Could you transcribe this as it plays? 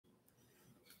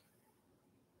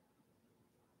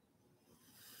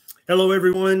Hello,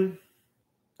 everyone.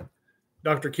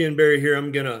 Dr. Ken Berry here. I'm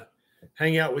going to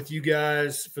hang out with you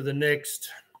guys for the next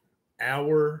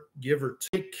hour, give or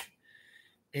take,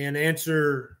 and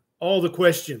answer all the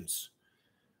questions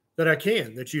that I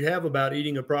can that you have about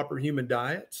eating a proper human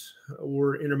diet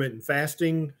or intermittent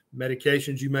fasting,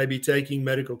 medications you may be taking,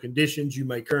 medical conditions you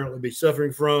may currently be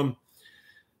suffering from.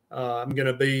 I'm going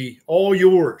to be all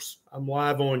yours. I'm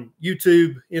live on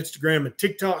YouTube, Instagram, and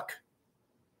TikTok.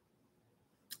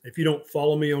 If you don't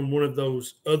follow me on one of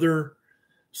those other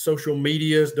social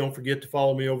medias, don't forget to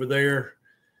follow me over there.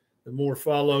 The more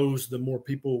follows, the more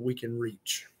people we can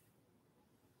reach.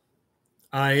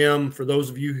 I am, for those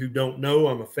of you who don't know,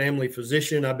 I'm a family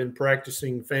physician. I've been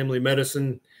practicing family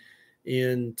medicine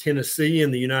in Tennessee in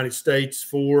the United States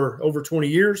for over 20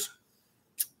 years.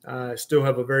 I still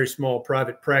have a very small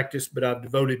private practice, but I've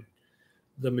devoted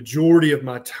the majority of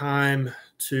my time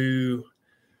to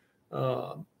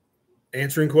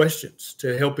answering questions,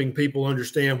 to helping people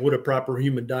understand what a proper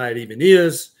human diet even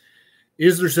is.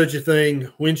 Is there such a thing?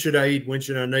 When should I eat? When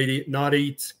should I not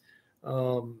eat?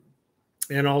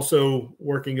 And also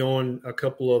working on a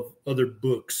couple of other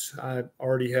books. I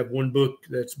already have one book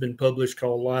that's been published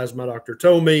called Lies My Doctor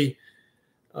Told Me.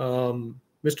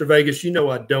 Mr. Vegas, you know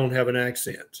I don't have an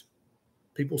accent.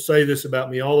 People say this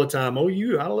about me all the time. Oh,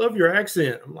 I love your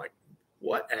accent. I'm like,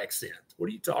 what accent? What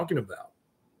are you talking about?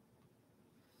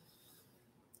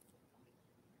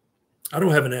 I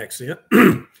don't have an accent.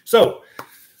 So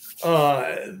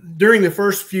during the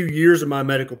first few years of my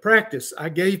medical practice, I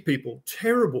gave people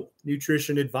terrible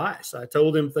nutrition advice. I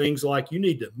told them things like, you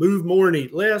need to move more and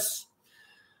eat less.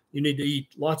 You need to eat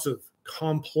lots of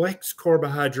complex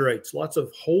carbohydrates, lots of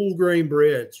whole grain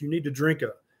breads. You need to drink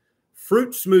a fruit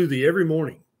smoothie every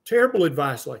morning. Terrible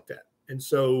advice like that. And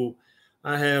so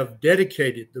I have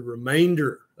dedicated the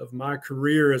remainder of my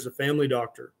career as a family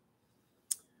doctor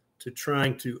to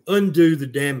trying to undo the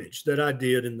damage that I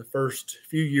did in the first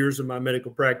few years of my medical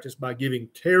practice by giving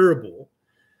terrible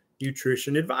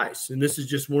nutrition advice. And this is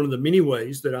just one of the many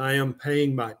ways that I am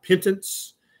paying my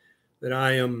penance, that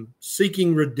I am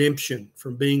seeking redemption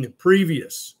from being a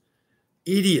previous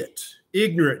idiot,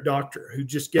 ignorant doctor who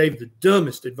just gave the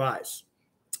dumbest advice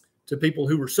to people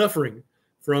who were suffering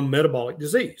from metabolic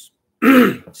disease.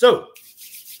 So,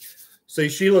 see,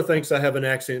 Sheila thinks I have an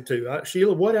accent too.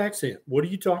 Sheila, what accent? What are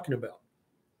you talking about?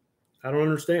 I don't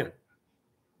understand.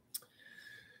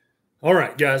 All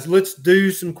right, guys, let's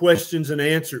do some questions and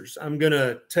answers. I'm going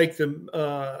to take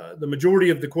the majority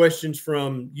of the questions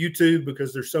from YouTube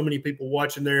because there's so many people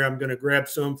watching there. I'm going to grab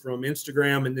some from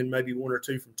Instagram and then maybe one or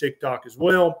two from TikTok as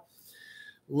well.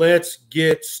 Let's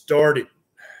get started.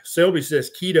 Selby says,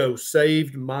 keto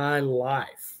saved my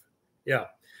life. Yeah,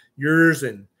 yours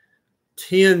and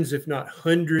tens, if not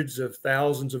hundreds of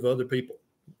thousands of other people.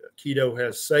 Keto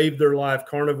has saved their life.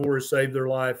 Carnivore has saved their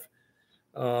life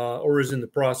or is in the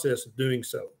process of doing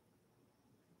so.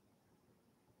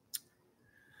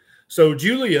 So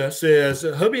Julia says,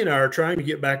 hubby and I are trying to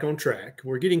get back on track.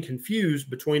 We're getting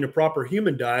confused between a proper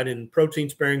human diet and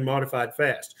protein-sparing modified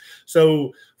fast.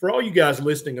 So for all you guys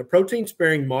listening, a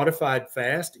protein-sparing modified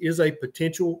fast is a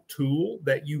potential tool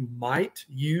that you might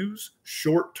use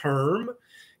short-term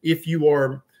if you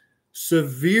are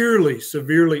severely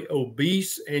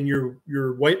obese and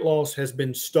your weight loss has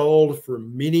been stalled for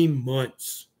many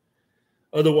months.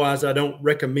 Otherwise, I don't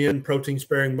recommend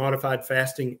protein-sparing modified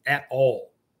fasting at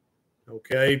all.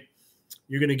 Okay,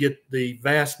 you're going to get the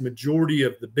vast majority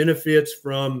of the benefits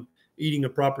from eating a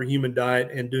proper human diet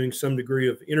and doing some degree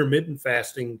of intermittent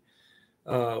fasting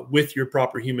with your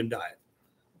proper human diet.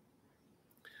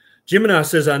 Gemini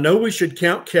says, I know we should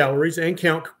count calories and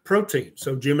count protein.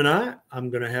 So Gemini, I'm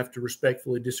going to have to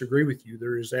respectfully disagree with you.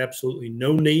 There is absolutely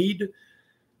no need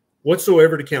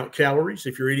whatsoever to count calories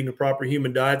if you're eating a proper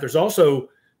human diet. There's also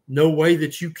no way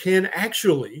that you can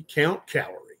actually count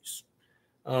calories.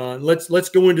 Let's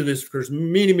go into this because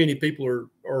many people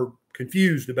are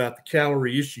confused about the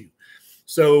calorie issue.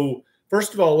 So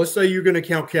first of all, let's say you're going to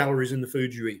count calories in the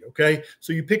food you eat. Okay,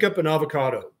 so you pick up an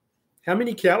avocado. How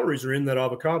many calories are in that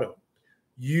avocado?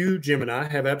 You, Gemini,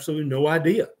 have absolutely no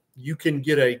idea. You can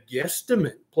get a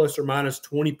guesstimate plus or minus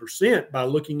 20% by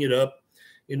looking it up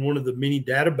in one of the many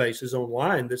databases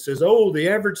online that says, oh, the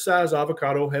average size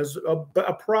avocado has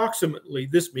approximately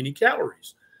this many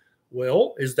calories.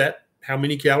 Well, is that how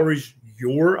many calories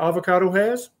your avocado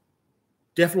has?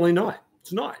 Definitely not.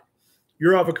 It's not.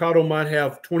 Your avocado might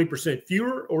have 20%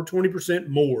 fewer or 20%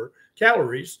 more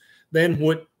calories than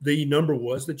what the number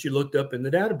was that you looked up in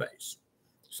the database.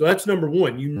 So that's number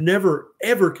one. You never,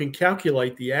 ever can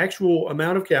calculate the actual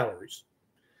amount of calories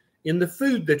in the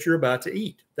food that you're about to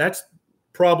eat. That's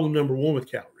problem number one with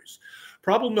calories. calories.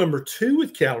 Problem number 2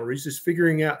 with calories is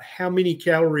figuring out how many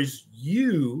calories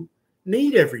you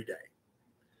need every day.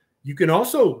 You can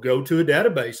also go to a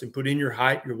database and put in your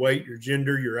height, your weight, your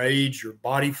gender, your age, your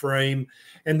body frame,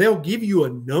 and they'll give you a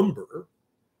number,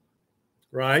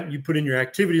 right? You put in your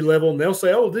activity level and they'll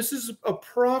say, oh, this is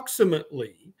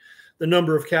approximately the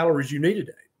number of calories you need a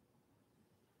day.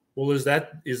 Well, is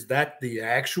that the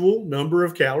actual number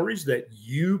of calories that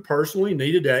you personally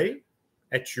need a day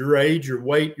at your age, your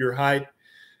weight, your height,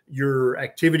 your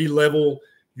activity level,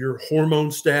 your hormone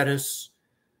status?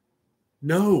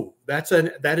 No, that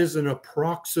is an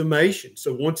approximation.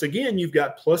 So once again, you've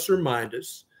got plus or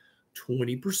minus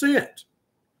 20%.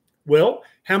 Well,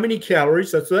 how many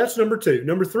calories? So that's number 2.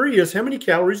 Number 3 is how many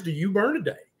calories do you burn a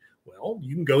day? Well,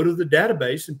 you can go to the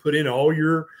database and put in all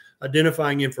your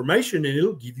identifying information, and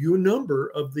it'll give you a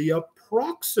number of the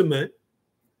approximate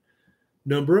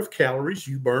number of calories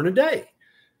you burn a day.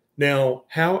 Now,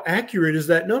 how accurate is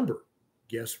that number?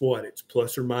 Guess what? It's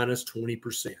plus or minus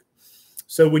 20%.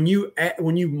 So when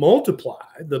you multiply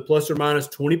the plus or minus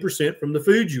 20% from the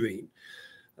food you eat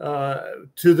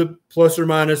to the plus or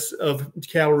minus of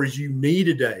calories you need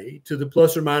a day to the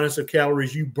plus or minus of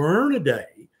calories you burn a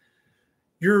day,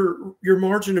 your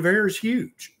margin of error is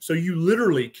huge. So you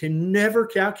literally can never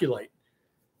calculate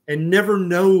and never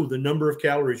know the number of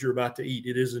calories you're about to eat.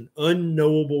 It is an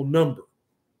unknowable number.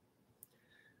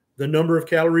 The number of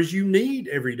calories you need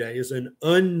every day is an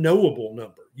unknowable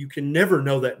number. You can never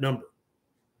know that number.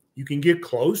 You can get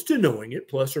close to knowing it,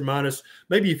 plus or minus.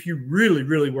 Maybe if you really,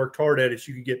 really worked hard at it,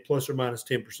 you could get plus or minus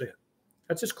 10%.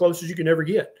 That's as close as you can ever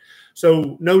get.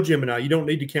 So no, Gemini, you don't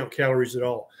need to count calories at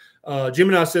all.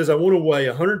 Gemini says, I want to weigh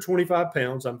 125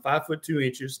 pounds. I'm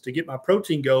 5'2". To get my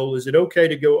protein goal, is it okay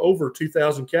to go over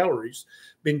 2,000 calories?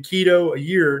 Been keto a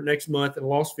year next month and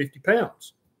lost 50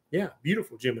 pounds. Yeah,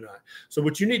 beautiful, Gemini. So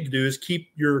what you need to do is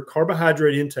keep your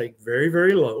carbohydrate intake very,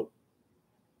 very low.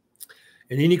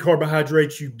 And any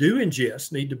carbohydrates you do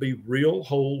ingest need to be real,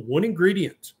 whole, one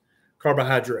ingredient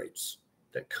carbohydrates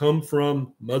that come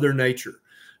from Mother Nature.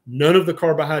 None of the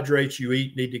carbohydrates you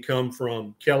eat need to come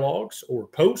from Kellogg's or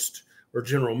Post or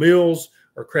General Mills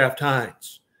or Kraft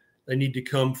Heinz. They need to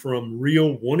come from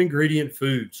real one ingredient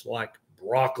foods like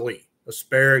broccoli,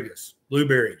 asparagus,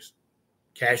 blueberries,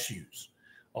 cashews.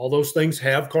 All those things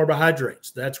have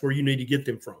carbohydrates. That's where you need to get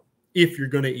them from if you're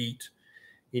going to eat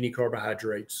any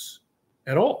carbohydrates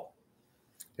at all.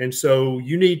 And so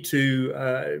you need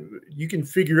to, you can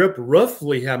figure up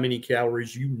roughly how many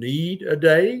calories you need a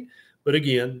day. But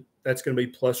again, that's going to be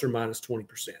plus or minus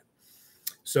 20%.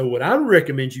 So what I would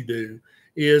recommend you do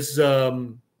is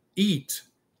eat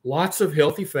lots of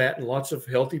healthy fat and lots of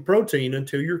healthy protein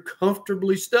until you're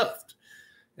comfortably stuffed.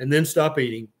 And then stop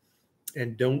eating.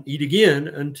 And don't eat again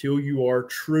until you are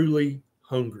truly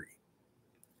hungry.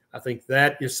 I think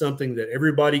that is something that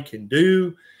everybody can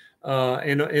do.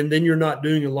 And then you're not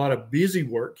doing a lot of busy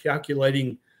work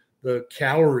calculating the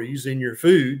calories in your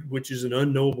food, which is an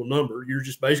unknowable number. You're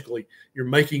just basically, you're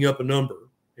making up a number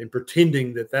and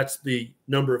pretending that that's the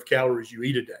number of calories you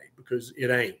eat a day, because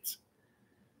it ain't.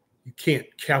 You can't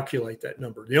calculate that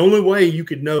number. The only way you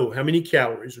could know how many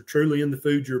calories are truly in the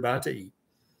food you're about to eat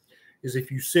is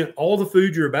if you sent all the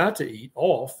food you're about to eat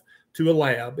off to a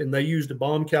lab and they used a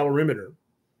bomb calorimeter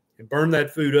and burned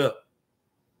that food up.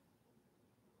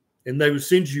 And they would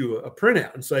send you a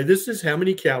printout and say, this is how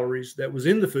many calories that was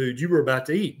in the food you were about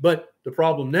to eat. But the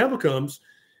problem now becomes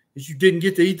is you didn't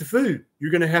get to eat the food. You're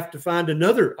going to have to find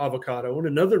another avocado and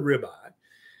another ribeye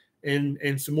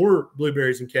and some more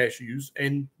blueberries and cashews,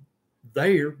 and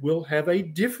they will have a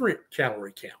different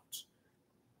calorie count.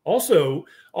 Also,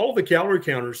 all the calorie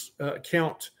counters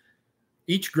count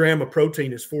each gram of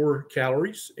protein as 4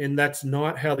 calories, and that's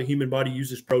not how the human body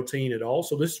uses protein at all.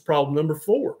 So this is problem number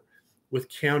 4 with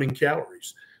counting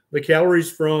calories. The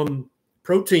calories from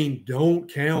protein don't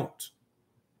count,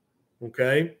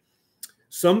 okay?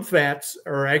 Some fats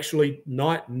are actually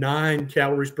not 9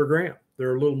 calories per gram.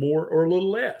 They're a little more or a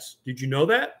little less. Did you know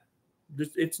that?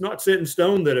 It's not set in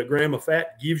stone that a gram of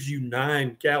fat gives you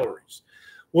 9 calories.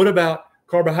 What about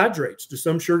carbohydrates? Do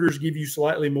some sugars give you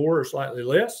slightly more or slightly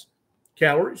less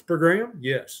calories per gram?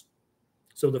 Yes.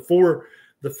 So the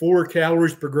 4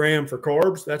 calories per gram for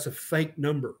carbs, that's a fake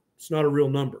number. It's not a real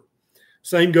number.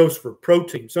 Same goes for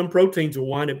protein. Some proteins will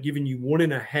wind up giving you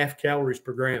 1.5 calories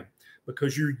per gram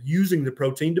because you're using the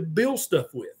protein to build stuff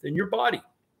with in your body.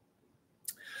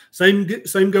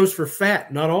 Same goes for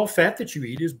fat. Not all fat that you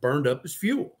eat is burned up as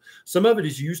fuel. Some of it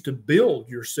is used to build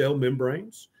your cell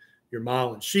membranes, your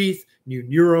myelin sheath, new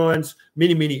neurons,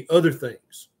 many, many other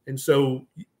things. And so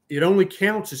it only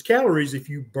counts as calories if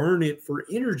you burn it for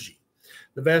energy.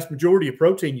 The vast majority of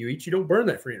protein you eat, you don't burn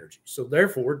that for energy. So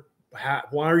therefore,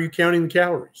 why are you counting the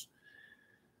calories?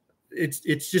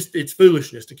 It's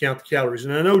foolishness to count the calories.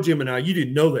 And I know, Jim and I, you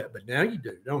didn't know that, but now you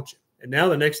do, don't you? And now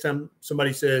the next time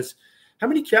somebody says, how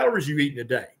many calories you eat in a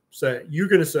day? So you're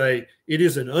going to say it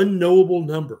is an unknowable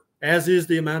number, as is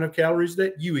the amount of calories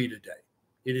that you eat a day.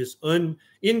 It is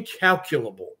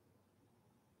incalculable.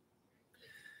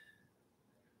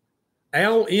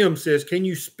 Al M says, can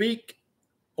you speak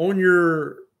on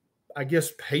your, I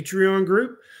guess, Patreon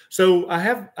group? So I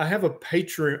have a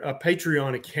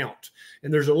Patreon account,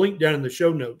 and there's a link down in the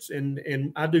show notes,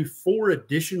 and I do 4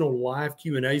 additional live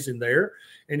Q&As in there.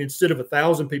 And instead of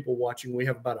 1,000 people watching, we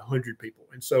have about 100 people.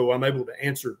 And so I'm able to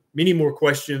answer many more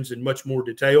questions in much more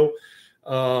detail.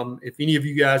 If any of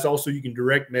you guys, also, you can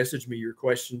direct message me your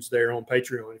questions there on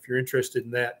Patreon. If you're interested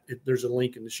in that, there's a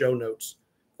link in the show notes.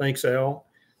 Thanks, Al.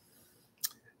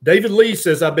 David Lee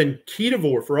says, I've been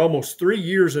Ketovore for almost 3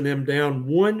 years and am down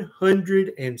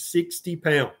 160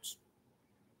 pounds.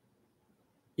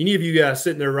 Any of you guys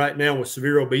sitting there right now with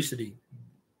severe obesity,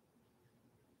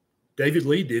 David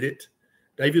Lee did it.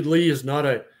 David Lee is not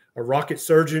a rocket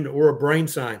surgeon or a brain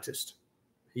scientist.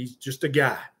 He's just a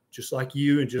guy, just like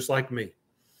you and just like me.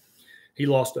 He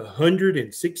lost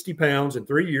 160 pounds in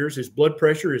 3 years. His blood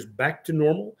pressure is back to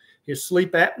normal. His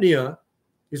sleep apnea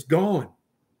is gone.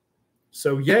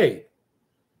 So yay.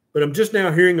 But I'm just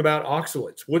now hearing about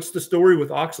oxalates. What's the story with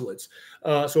oxalates?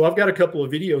 So I've got a couple of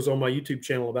videos on my YouTube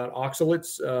channel about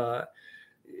oxalates.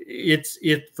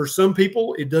 For some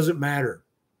people, it doesn't matter.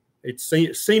 It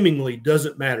seemingly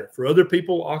doesn't matter. For other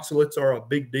people, oxalates are a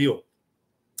big deal.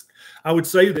 I would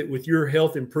say that with your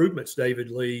health improvements, David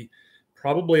Lee,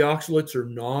 probably oxalates are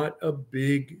not a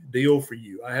big deal for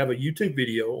you. I have a YouTube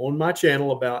video on my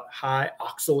channel about high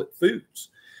oxalate foods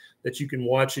that you can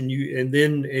watch, and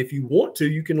then if you want to,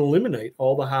 you can eliminate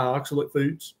all the high oxalate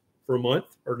foods for a month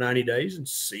or 90 days and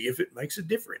see if it makes a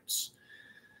difference.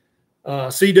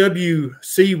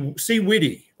 C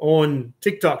Witty on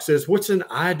TikTok says, what's an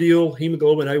ideal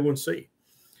hemoglobin A1C?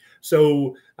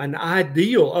 So a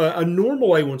normal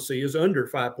A1C is under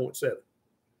 5.7.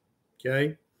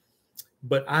 Okay.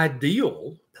 But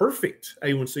ideal, perfect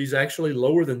A1C is actually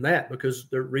lower than that, because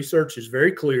the research is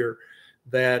very clear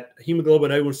that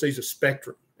hemoglobin A1C is a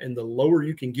spectrum, and the lower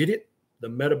you can get it, the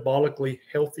metabolically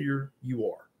healthier you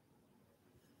are.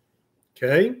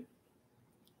 Okay.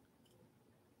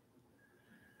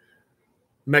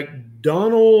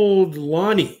 McDonald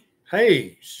Lonnie.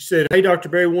 Hey, she said, hey, Dr.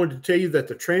 Berry, wanted to tell you that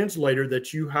the translator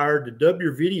that you hired to dub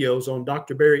your videos on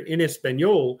Dr. Berry en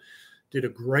Espanol did a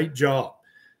great job.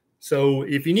 So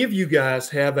if any of you guys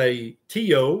have a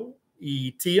tío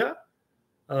y tía,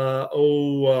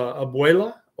 o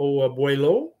abuela, o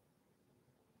abuelo,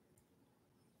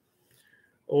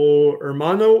 or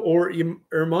hermano, or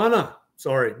hermana,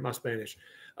 sorry, my Spanish.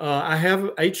 I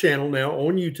have a channel now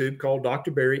on YouTube called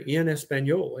Dr. Berry en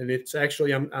Espanol, and it's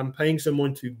actually, I'm paying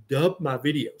someone to dub my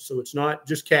videos. So it's not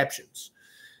just captions.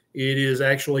 It is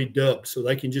actually dubbed, so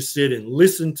they can just sit and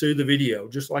listen to the video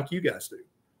just like you guys do.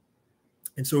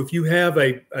 And so if you have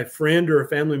a friend or a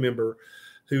family member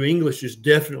who English is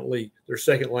definitely their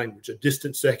second language, a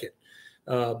distant second,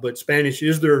 but Spanish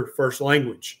is their first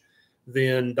language,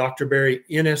 then Dr. Berry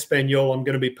en Espanol, I'm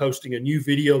going to be posting a new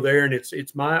video there, and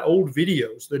it's my old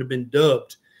videos that have been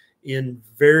dubbed in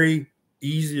very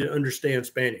easy to understand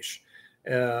Spanish.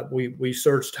 We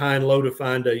searched high and low to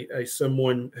find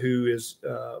someone who is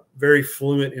very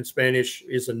fluent in Spanish,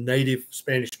 is a native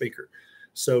Spanish speaker.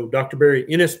 So Dr. Berry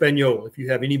en Espanol, if you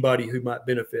have anybody who might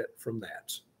benefit from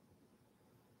that.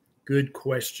 Good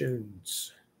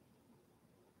questions.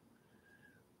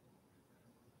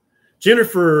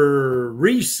 Jennifer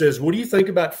Reese says, what do you think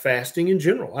about fasting in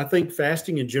general? I think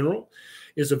fasting in general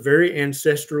is a very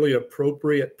ancestrally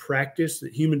appropriate practice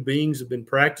that human beings have been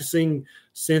practicing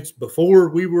since before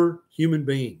we were human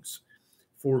beings.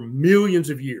 For millions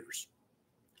of years,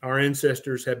 our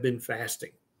ancestors have been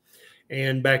fasting.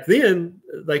 And back then,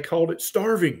 they called it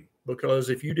starving, because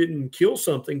if you didn't kill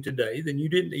something today, then you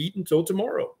didn't eat until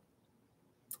tomorrow.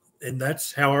 And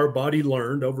that's how our body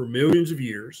learned over millions of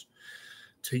years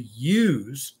to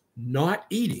use not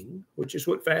eating, which is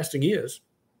what fasting is.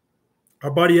 Our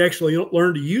body actually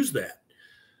learned to use that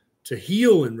to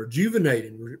heal and rejuvenate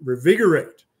and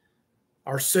revigorate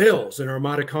our cells and our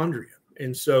mitochondria.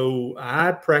 And so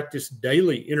I practice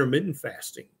daily intermittent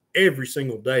fasting every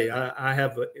single day. I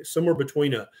have somewhere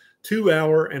between a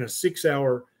 2-hour and a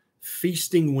 6-hour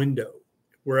feasting window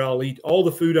where I'll eat all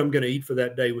the food I'm going to eat for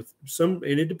that day, with and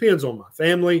it depends on my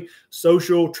family,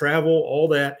 social, travel, all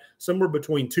that. Somewhere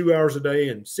between 2 hours a day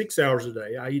and 6 hours a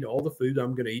day, I eat all the food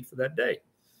I'm going to eat for that day.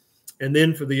 And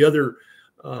then for the other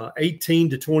 18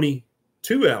 to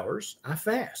 22 hours, I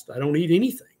fast. I don't eat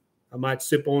anything. I might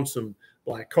sip on some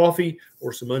black coffee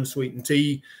or some unsweetened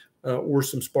tea or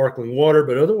some sparkling water,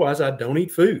 but otherwise I don't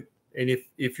eat food. And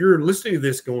if you're listening to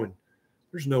this going,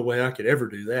 there's no way I could ever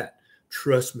do that.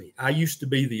 Trust me, I used to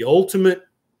be the ultimate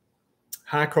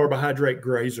high carbohydrate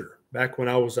grazer back when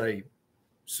I was a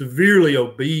severely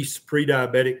obese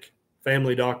pre-diabetic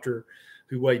family doctor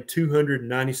who weighed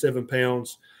 297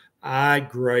 pounds. I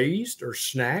grazed or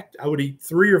snacked. I would eat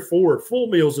 3 or 4 full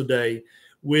meals a day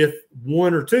with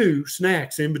 1 or 2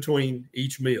 snacks in between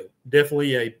each meal.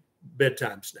 Definitely a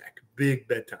bedtime snack, big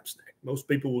bedtime snack. Most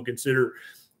people would consider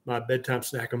my bedtime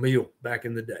snack a meal back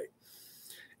in the day.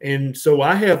 And so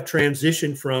I have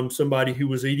transitioned from somebody who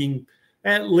was eating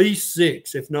at least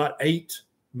 6, if not 8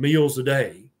 meals a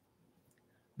day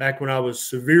back when I was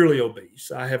severely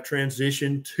obese. I have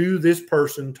transitioned to this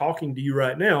person talking to you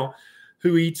right now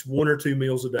who eats 1 or 2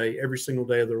 meals a day every single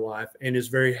day of their life and is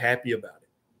very happy about it.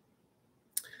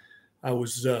 I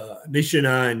was, Nisha and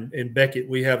I and Beckett,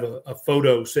 we have a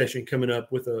photo session coming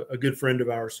up with a good friend of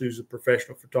ours who's a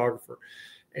professional photographer.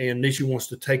 And Nisha wants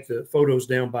to take the photos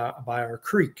down by our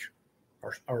creek,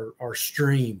 our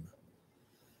stream,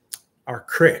 our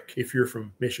creek, if you're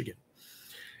from Michigan.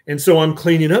 And so I'm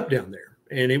cleaning up down there.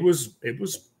 And it was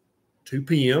 2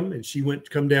 p.m. and she went to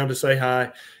come down to say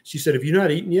hi. She said, "Have you not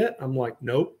eaten yet?" I'm like,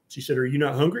 "Nope." She said, "Are you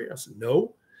not hungry?" I said,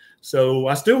 "No." So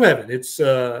I still haven't. It's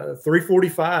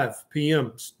 3:45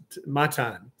 p.m. my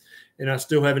time, and I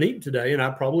still haven't eaten today, and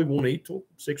I probably won't eat till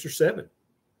 6 or 7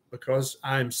 because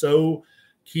I'm so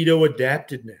keto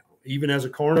adapted now. Even as a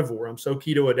carnivore, I'm so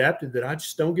keto adapted that I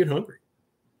just don't get hungry.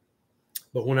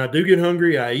 But when I do get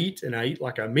hungry, I eat, and I eat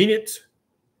like I mean it,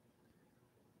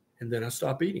 and then I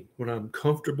stop eating when I'm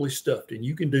comfortably stuffed. And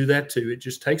you can do that too. It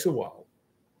just takes a while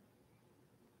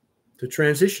to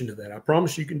transition to that. I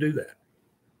promise you can do that.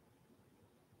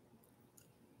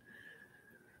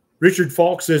 Richard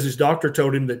Falk says his doctor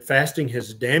told him that fasting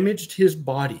has damaged his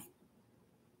body.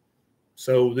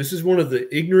 So this is one of the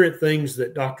ignorant things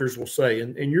that doctors will say.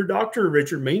 And your doctor,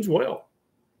 Richard, means well,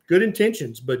 good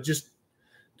intentions, but just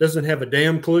doesn't have a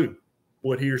damn clue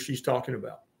what he or she's talking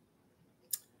about.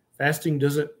 Fasting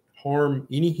doesn't harm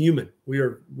any human.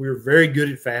 We're very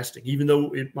good at fasting, even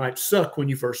though it might suck when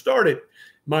you first start it. It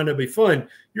might not be fun.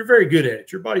 You're very good at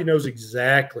it. Your body knows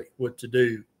exactly what to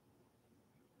do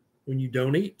when you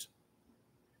don't eat.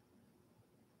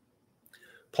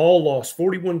 Paul lost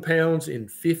 41 pounds in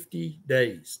 50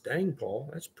 days. Dang, Paul,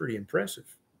 that's pretty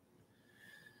impressive.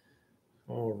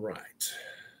 All right.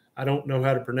 I don't know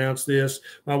how to pronounce this.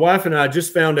 My wife and I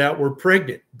just found out we're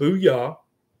pregnant. Booyah.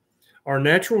 Our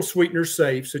natural sweeteners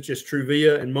safe, such as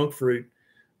Truvia and monk fruit,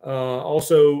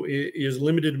 also is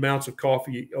limited amounts of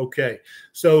coffee. Okay.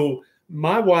 So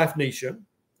my wife, Nisha,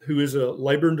 who is a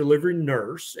labor and delivery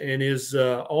nurse and is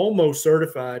almost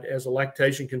certified as a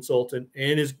lactation consultant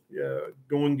and is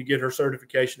going to get her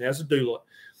certification as a doula.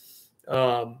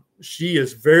 She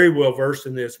is very well versed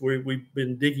in this. We've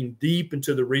been digging deep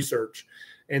into the research,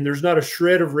 and there's not a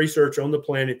shred of research on the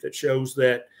planet that shows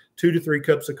that 2 to 3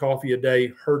 cups of coffee a day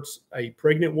hurts a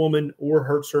pregnant woman or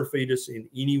hurts her fetus in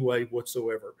any way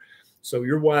whatsoever. So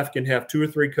your wife can have 2 or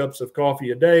 3 cups of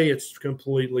coffee a day. It's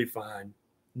completely fine.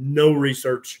 No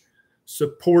research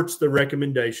supports the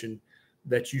recommendation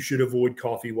that you should avoid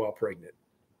coffee while pregnant.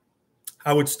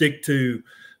 I would stick to,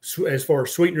 as far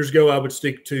as sweeteners go, I would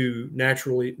stick to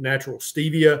natural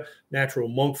stevia, natural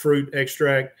monk fruit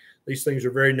extract. These things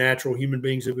are very natural. Human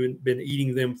beings have been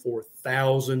eating them for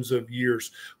thousands of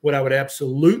years. What I would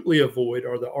absolutely avoid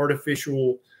are the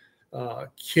artificial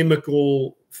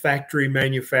chemical factory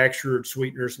manufactured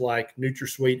sweeteners like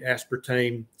NutraSweet,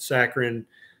 aspartame, saccharin,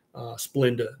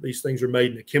 Splenda. These things are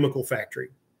made in a chemical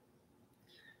factory.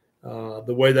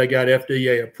 The way they got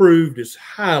FDA approved is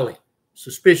highly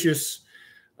suspicious.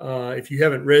 If you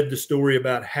haven't read the story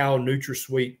about how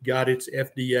NutraSweet got its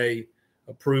FDA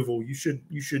approval, you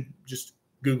should just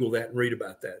Google that and read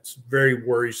about that. It's very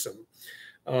worrisome.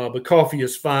 But coffee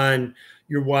is fine.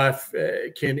 Your wife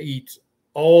can eat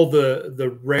all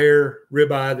the rare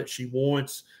ribeye that she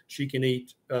wants. She can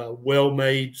eat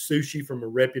well-made sushi from a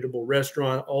reputable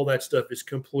restaurant. All that stuff is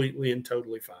completely and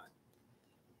totally fine.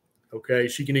 Okay,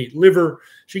 she can eat liver.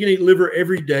 She can eat liver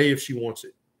every day if she wants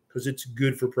it because it's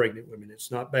good for pregnant women.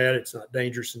 It's not bad. It's not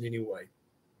dangerous in any way.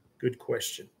 Good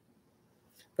question.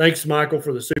 Thanks, Michael,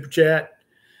 for the super chat.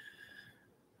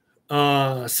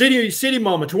 City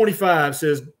Mama 25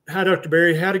 says, "Hi, Dr.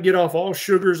 Berry. How to get off all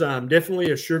sugars? I'm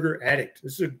definitely a sugar addict."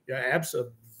 This is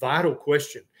a vital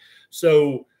question.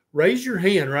 So raise your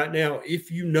hand right now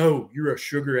if you know you're a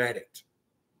sugar addict.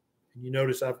 And you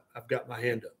notice I've got my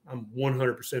hand up. I'm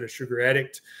 100% a sugar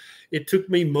addict. It took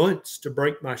me months to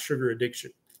break my sugar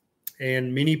addiction.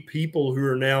 And many people who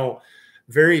are now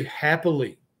very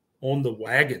happily on the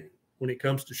wagon when it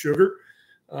comes to sugar,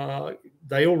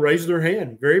 they'll raise their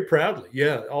hand very proudly.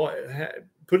 Yeah,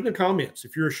 put in the comments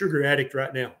if you're a sugar addict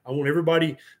right now. I want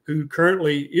everybody who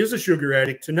currently is a sugar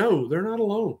addict to know they're not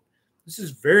alone. This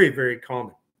is very, very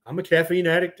common. I'm a caffeine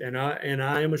addict, and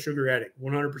I am a sugar addict,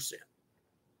 100%.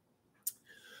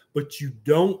 But you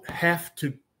don't have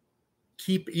to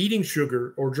keep eating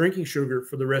sugar or drinking sugar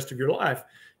for the rest of your life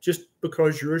just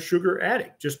because you're a sugar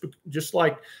addict. Just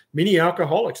like many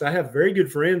alcoholics. I have very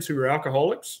good friends who are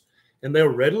alcoholics, and they'll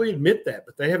readily admit that,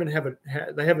 but they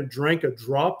haven't drank a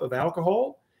drop of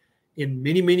alcohol in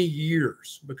many, many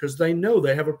years because they know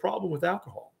they have a problem with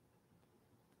alcohol.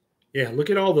 Yeah, look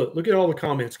at all the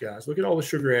comments, guys. Look at all the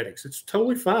sugar addicts. It's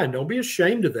totally fine. Don't be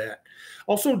ashamed of that.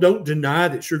 Also, don't deny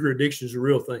that sugar addiction is a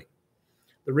real thing.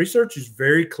 The research is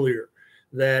very clear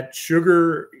that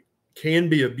sugar can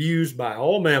be abused by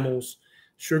all mammals.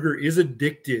 Sugar is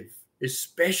addictive,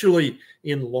 especially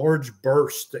in large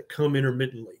bursts that come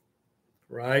intermittently,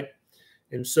 right?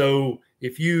 And so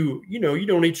if you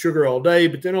don't eat sugar all day,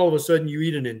 but then all of a sudden you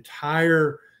eat an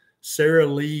entire Sara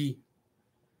Lee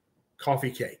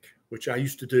coffee cake, which I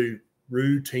used to do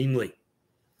routinely.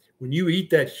 When you eat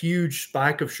that huge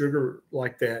spike of sugar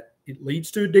like that, it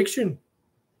leads to addiction.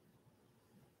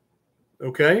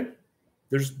 Okay?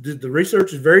 The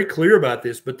research is very clear about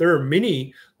this, but there are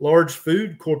many large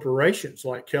food corporations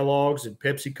like Kellogg's and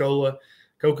Pepsi-Cola,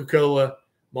 Coca-Cola,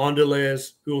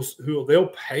 Mondelez, who they'll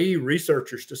pay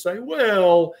researchers to say,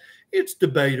 well, it's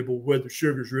debatable whether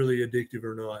sugar is really addictive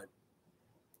or not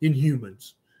in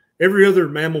humans. Every other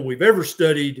mammal we've ever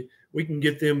studied, we can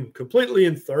get them completely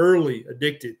and thoroughly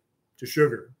addicted to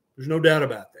sugar. There's no doubt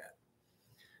about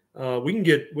that. We can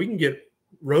get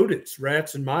rodents,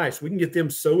 rats, and mice. We can get them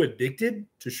so addicted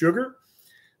to sugar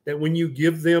that when you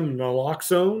give them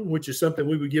naloxone, which is something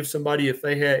we would give somebody if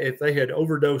they had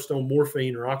overdosed on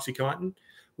morphine or OxyContin,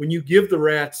 when you give the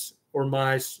rats or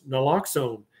mice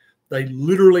naloxone, they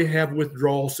literally have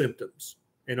withdrawal symptoms,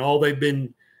 and all they've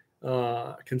been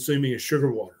consuming is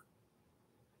sugar water.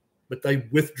 But they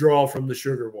withdraw from the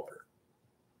sugar water.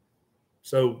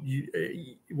 So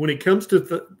when it comes to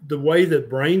the way the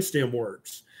brainstem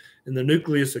works and the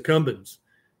nucleus accumbens,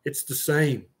 it's the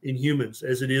same in humans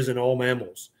as it is in all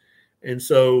mammals. And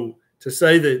so to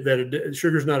say that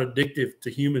sugar is not addictive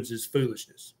to humans is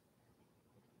foolishness.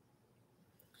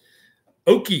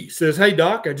 Oki says, hey,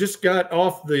 Doc, I just got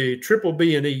off the triple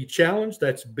B&E challenge.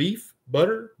 That's beef,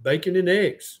 butter, bacon, and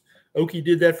eggs. Oki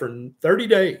did that for 30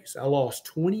 days. I lost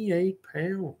 28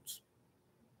 pounds.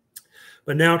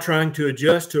 But now trying to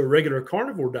adjust to a regular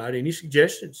carnivore diet. Any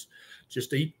suggestions?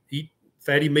 Just eat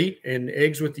fatty meat and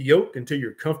eggs with the yolk until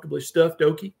you're comfortably stuffed,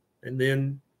 Oki, and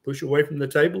then push away from the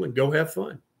table and go have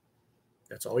fun.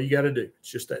 That's all you got to do.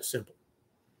 It's just that simple.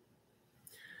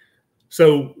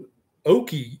 So,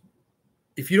 Oki,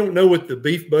 if you don't know what the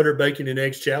beef, butter, bacon, and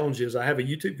eggs challenge is, I have a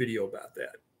YouTube video about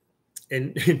that.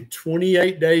 And in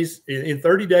 28 days, in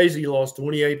 30 days, he lost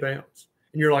 28 pounds.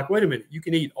 And you're like, wait a minute, you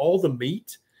can eat all the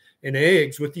meat and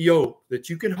eggs with the yolk that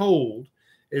you can hold,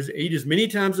 eat as many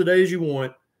times a day as you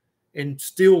want, and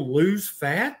still lose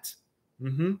fat?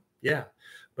 Yeah,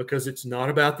 because it's not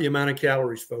about the amount of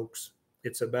calories, folks.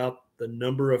 It's about the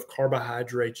number of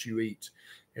carbohydrates you eat.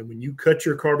 And when you cut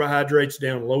your carbohydrates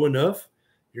down low enough,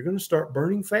 you're going to start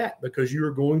burning fat because you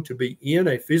are going to be in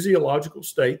a physiological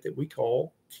state that we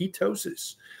call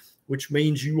ketosis, which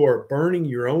means you are burning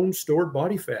your own stored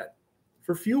body fat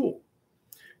for fuel.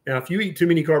 Now, if you eat too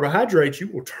many carbohydrates, you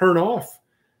will turn off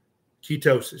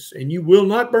ketosis and you will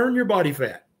not burn your body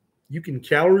fat. You can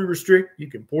calorie restrict, you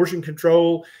can portion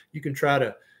control, you can try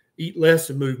to eat less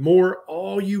and move more,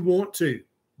 all you want to.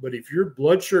 But if your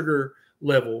blood sugar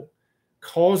level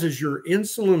causes your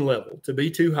insulin level to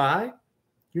be too high,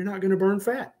 you're not going to burn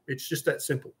fat. It's just that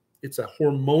simple. It's a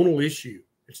hormonal issue.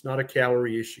 It's not a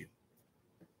calorie issue.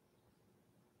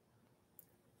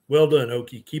 Well done,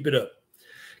 Oki. Keep it up.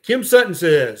 Kim Sutton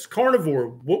says, Carnivore,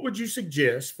 what would you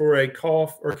suggest for a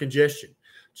cough or congestion?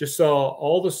 Just saw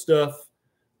all the stuff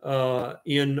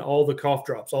in all the cough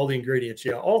drops, all the ingredients.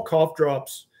 Yeah, all cough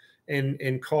drops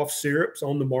and cough syrups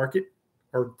on the market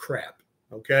are crap,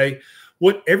 okay?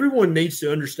 What everyone needs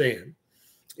to understand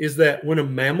is that when a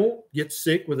mammal gets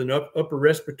sick with an upper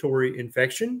respiratory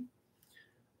infection,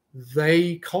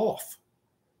 they cough.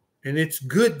 And it's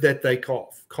good that they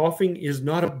cough. Coughing is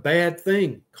not a bad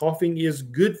thing. Coughing is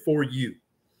good for you.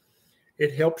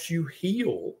 It helps you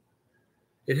heal.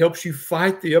 It helps you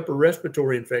fight the upper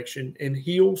respiratory infection and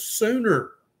heal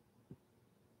sooner.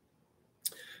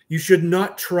 You should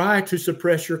not try to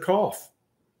suppress your cough.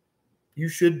 You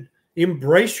should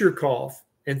embrace your cough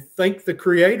and thank the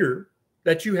Creator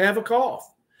that you have a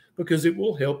cough, because it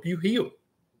will help you heal.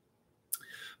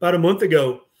 About a month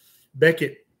ago,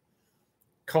 Beckett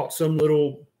caught some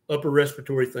little upper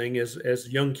respiratory thing, as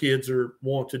young kids are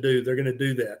wont to do. They're going to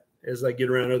do that as they get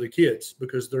around other kids,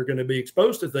 because they're going to be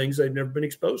exposed to things they've never been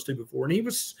exposed to before. And he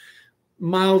was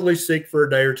mildly sick for a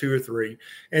day or two or three.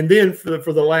 And then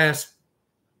for the last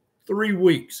 3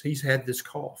 weeks, he's had this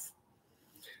cough.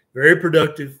 Very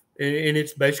productive. And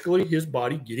it's basically his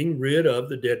body getting rid of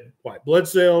the dead white blood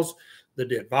cells, the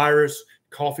dead virus,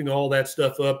 coughing all that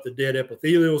stuff up, the dead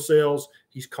epithelial cells.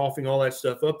 He's coughing all that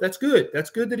stuff up. That's good. That's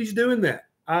good that he's doing that.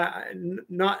 I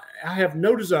have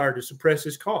no desire to suppress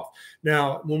his cough.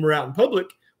 Now, when we're out in public,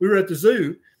 we were at the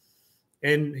zoo,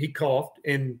 and he coughed,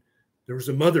 and there was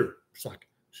a mother. It's like,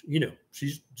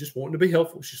 she's just wanting to be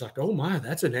helpful. She's like, "Oh my,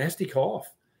 that's a nasty cough."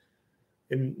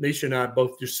 And Nisha and I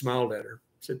both just smiled at her,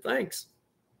 said, "Thanks.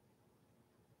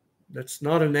 That's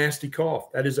not a nasty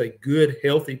cough. That is a good,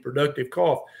 healthy, productive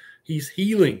cough. He's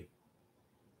healing."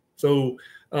 So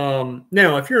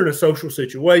now, if you're in a social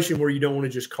situation where you don't want to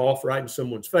just cough right in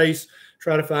someone's face,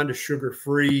 try to find a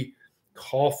sugar-free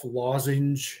cough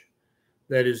lozenge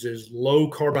that is as low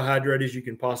carbohydrate as you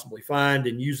can possibly find,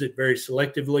 and use it very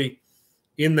selectively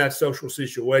in that social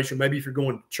situation. Maybe if you're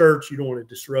going to church, you don't want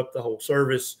to disrupt the whole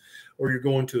service, or you're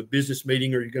going to a business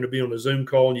meeting, or you're going to be on a Zoom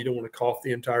call and you don't want to cough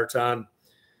the entire time.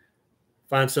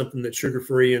 Find something that's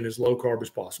sugar-free and as low carb as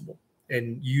possible,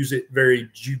 and use it very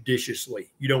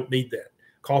judiciously. You don't need that.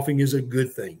 Coughing is a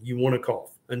good thing. You want to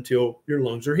cough until your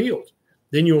lungs are healed.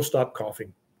 Then you'll stop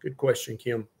coughing. Good question,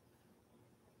 Kim.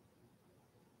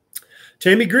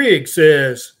 Tammy Grigg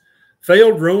says,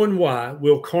 failed Rowan Y.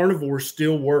 Will carnivore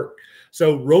still work?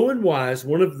 So Rowan Y is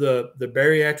one of the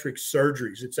bariatric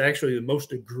surgeries. It's actually the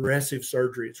most aggressive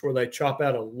surgery. It's where they chop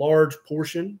out a large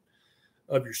portion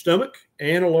of your stomach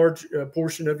and a large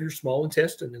portion of your small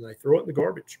intestine, and they throw it in the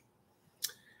garbage.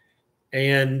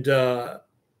 And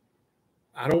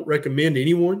I don't recommend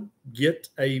anyone get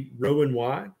a Rowan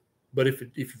Y, but if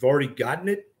you've already gotten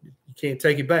it, you can't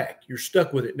take it back. You're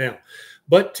stuck with it now.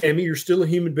 But Tammy, you're still a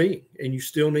human being, and you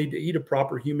still need to eat a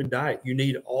proper human diet. You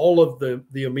need all of the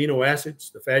amino acids,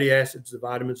 the fatty acids, the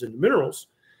vitamins, and the minerals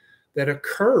that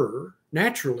occur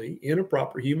naturally in a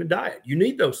proper human diet. You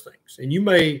need those things. And you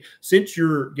may, since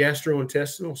your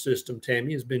gastrointestinal system,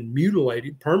 Tammy, has been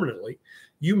mutilated permanently,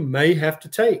 you may have to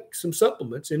take some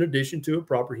supplements in addition to a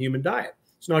proper human diet.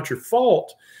 It's not your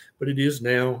fault, but it is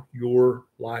now your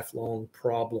lifelong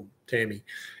problem, Tammy.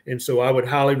 And so I would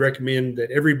highly recommend that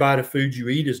every bite of food you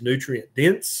eat is nutrient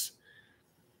dense,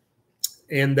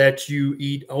 and that you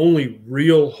eat only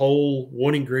real, whole,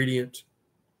 one ingredient,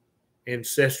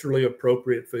 ancestrally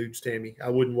appropriate foods, Tammy.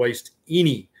 I wouldn't waste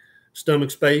any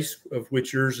stomach space, of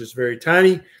which yours is very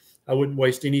tiny. I wouldn't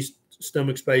waste any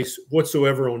stomach space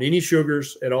whatsoever on any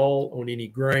sugars at all, on any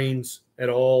grains at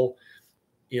all,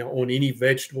 on any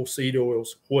vegetable seed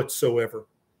oils whatsoever.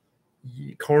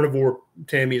 Carnivore,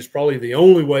 Tammy, is probably the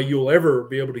only way you'll ever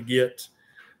be able to get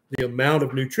the amount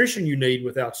of nutrition you need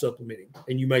without supplementing.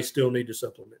 And you may still need to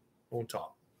supplement on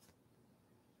top.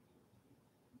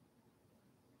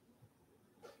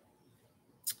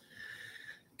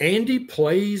 Andy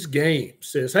Plays Games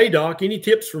says, hey, Doc, any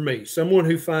tips for me? Someone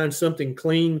who finds something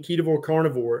clean, Ketovore,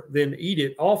 carnivore, then eat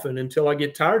it often until I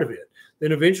get tired of it.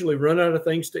 Then eventually run out of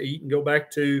things to eat and go back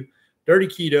to dirty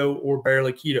keto or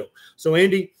barely keto. So,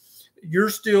 Andy,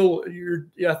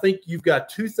 I think you've got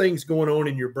two things going on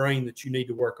in your brain that you need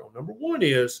to work on. Number one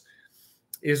is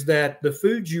that the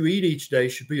food you eat each day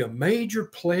should be a major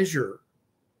pleasure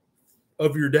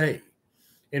of your day.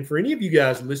 And for any of you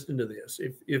guys listening to this,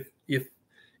 if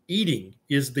eating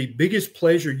is the biggest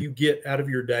pleasure you get out of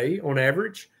your day on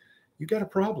average, you got a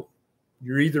problem.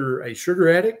 You're either a sugar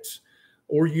addict,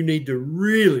 or you need to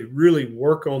really, really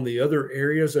work on the other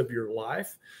areas of your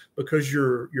life, because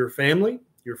your family,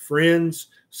 your friends,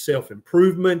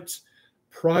 self-improvement,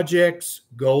 projects,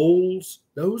 goals,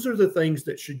 those are the things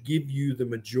that should give you the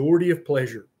majority of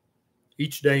pleasure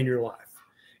each day in your life.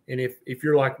 And if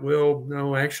you're like, well,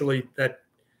 no, actually that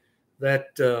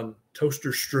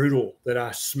toaster strudel that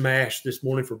I smashed this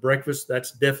morning for breakfast,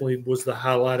 that's definitely was the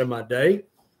highlight of my day,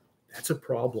 that's a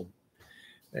problem.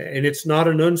 And it's not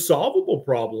an unsolvable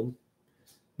problem,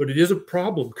 but it is a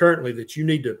problem currently that you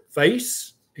need to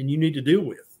face and you need to deal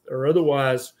with, or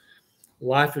otherwise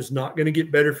life is not going to get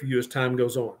better for you as time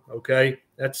goes on. Okay.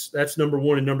 That's number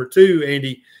one. And number two,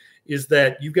 Andy, is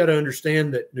that you've got to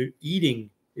understand that eating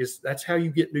that's how you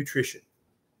get nutrition.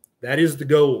 That is the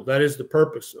goal. That is the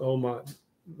purpose. Oh,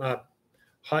 my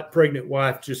hot pregnant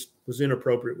wife just was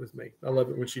inappropriate with me. I love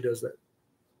it when she does that.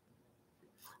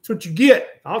 That's what you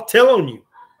get. I'll tell on you.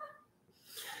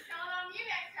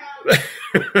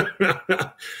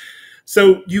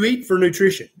 So you eat for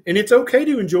nutrition, and it's okay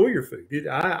to enjoy your food.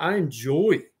 I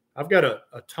enjoy. I've got a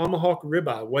tomahawk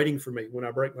ribeye waiting for me when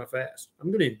I break my fast. I'm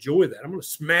going to enjoy that. I'm going to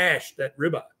smash that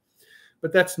ribeye,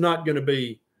 but that's not going to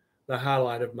be the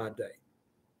highlight of my day.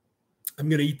 I'm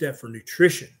going to eat that for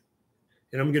nutrition,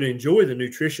 and I'm going to enjoy the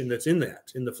nutrition that's in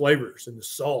that, in the flavors and the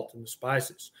salt and the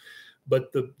spices.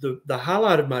 But the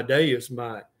highlight of my day is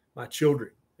my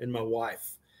children and my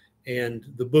wife and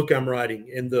the book I'm writing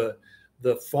and the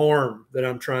farm that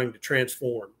I'm trying to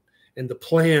transform and the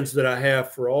plans that I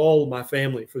have for all of my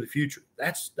family for the future.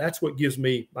 That's what gives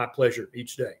me my pleasure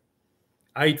each day.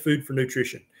 I eat food for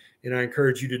nutrition, and I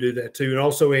encourage you to do that too. And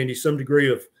also, Andy, some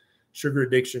degree of sugar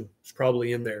addiction is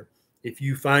probably in there. If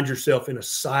you find yourself in a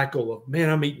cycle of, man,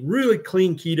 I'm eating really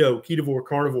clean keto, ketovore,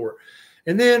 carnivore,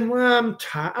 and then, well,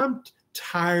 I'm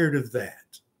tired of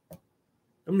that. I'm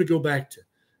going to go back to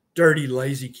dirty,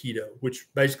 lazy keto, which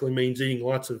basically means eating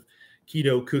lots of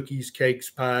keto cookies, cakes,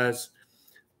 pies,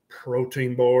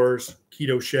 protein bars,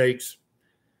 keto shakes.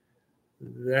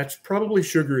 That's probably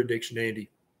sugar addiction,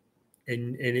 Andy.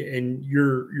 And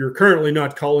you're currently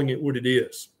not calling it what it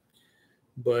is,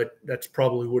 but that's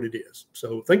probably what it is.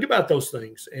 So think about those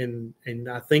things, and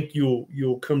I think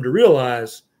you'll come to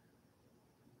realize,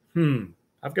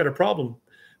 I've got a problem.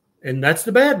 And that's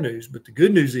the bad news. But the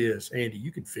good news is, Andy,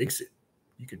 you can fix it.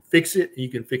 You can fix it, and you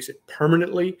can fix it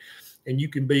permanently. And you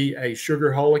can be a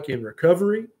sugarholic in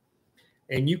recovery,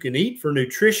 and you can eat for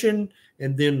nutrition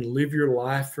and then live your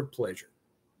life for pleasure.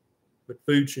 But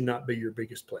food should not be your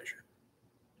biggest pleasure.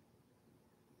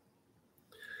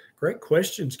 Great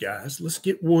questions, guys. Let's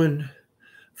get one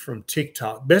from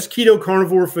TikTok. Best keto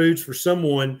carnivore foods for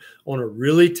someone on a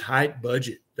really tight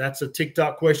budget. That's a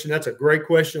TikTok question. That's a great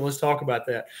question. Let's talk about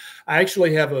that. I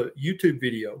actually have a YouTube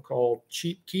video called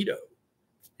Cheap Keto.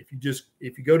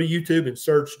 If you go to YouTube and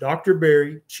search Dr.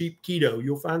 Berry Cheap Keto,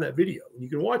 you'll find that video and you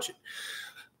can watch it.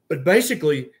 But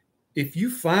basically, if you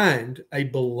find a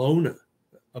bologna,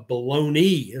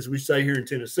 as we say here in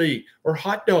Tennessee, or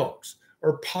hot dogs,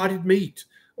 or potted meat,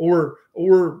 or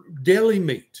deli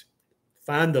meat,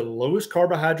 find the lowest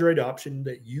carbohydrate option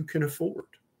that you can afford.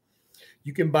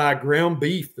 You can buy ground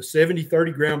beef, the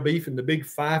 70-30 ground beef in the big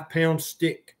 5-pound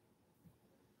stick.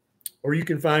 Or you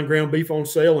can find ground beef on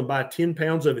sale and buy 10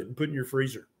 pounds of it and put in your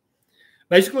freezer.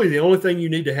 Basically, the only thing you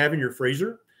need to have in your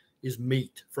freezer is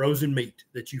meat, frozen meat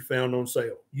that you found on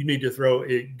sale. You need to throw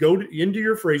it, into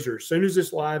your freezer as soon as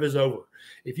this live is over.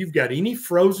 If you've got any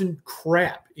frozen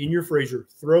crap in your freezer,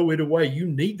 throw it away. You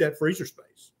need that freezer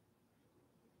space,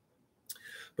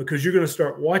 because you're going to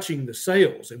start watching the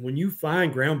sales. And when you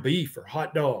find ground beef or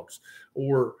hot dogs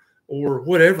or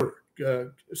whatever,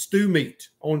 stew meat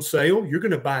on sale, you're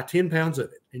going to buy 10 pounds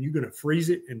of it and you're going to freeze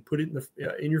it and put it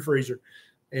in your freezer.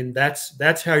 And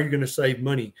that's how you're going to save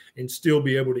money and still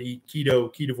be able to eat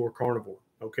keto, ketovore, carnivore.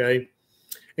 Okay.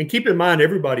 And keep in mind,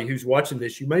 everybody who's watching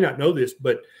this, you may not know this,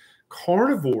 but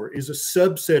carnivore is a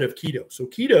subset of keto. So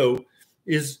keto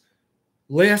is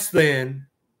less than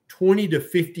 20 to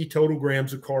 50 total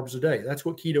grams of carbs a day. That's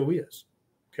what keto is.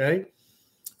 Okay.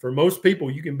 For most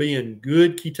people, you can be in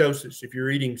good ketosis if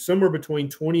you're eating somewhere between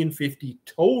 20 and 50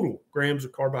 total grams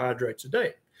of carbohydrates a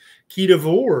day.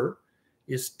 Ketovore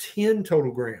is 10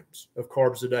 total grams of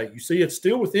carbs a day. You see, it's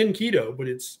still within keto, but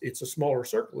it's a smaller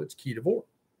circle. It's ketovore.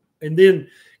 And then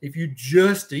if you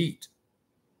just eat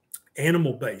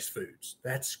animal-based foods,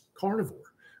 that's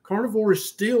carnivore. Carnivore is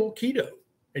still keto,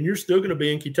 and you're still going to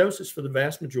be in ketosis for the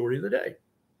vast majority of the day.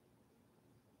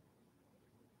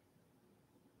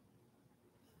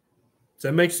 Does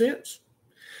that make sense?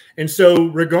 And so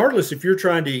regardless if you're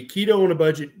trying to eat keto on a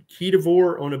budget,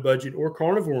 ketovore on a budget, or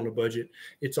carnivore on a budget,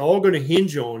 it's all going to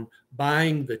hinge on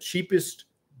buying the cheapest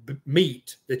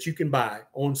meat that you can buy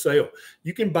on sale.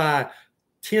 You can buy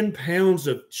 10 pounds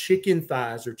of chicken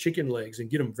thighs or chicken legs and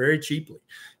get them very cheaply.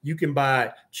 You can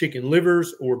buy chicken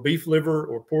livers or beef liver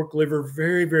or pork liver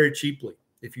very, very cheaply.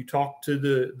 If you talk to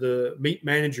the meat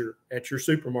manager at your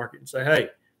supermarket and say, hey,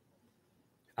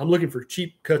 I'm looking for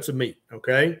cheap cuts of meat,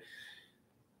 okay?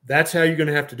 That's how you're going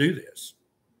to have to do this.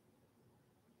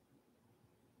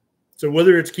 So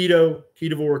whether it's keto,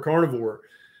 ketovore, or carnivore,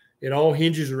 it all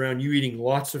hinges around you eating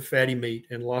lots of fatty meat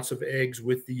and lots of eggs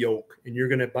with the yolk. And you're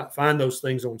going to find those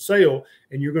things on sale,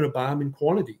 and you're going to buy them in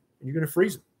quantity, and you're going to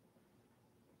freeze them.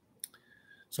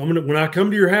 So when I come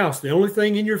to your house, the only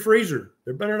thing in your freezer,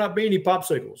 there better not be any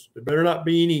popsicles. There better not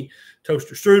be any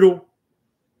toaster strudel.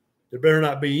 There better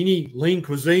not be any lean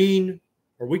cuisine,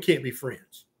 or we can't be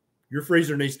friends. Your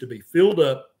freezer needs to be filled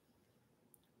up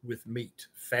with meat,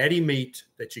 fatty meat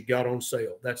that you got on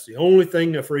sale. That's the only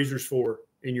thing a freezer's for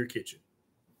in your kitchen.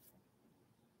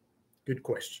 Good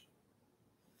question.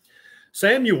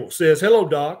 Samuel says, hello,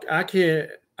 Doc. I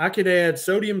can add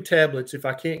sodium tablets if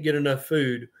I can't get enough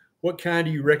food. What kind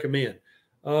do you recommend?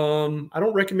 I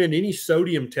don't recommend any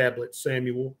sodium tablets,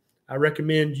 Samuel. I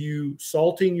recommend you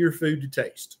salting your food to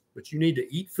taste, but you need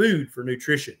to eat food for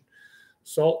nutrition.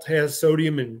 Salt has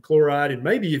sodium and chloride, and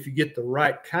maybe if you get the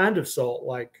right kind of salt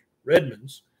like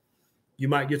Redmond's, you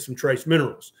might get some trace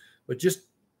minerals. But just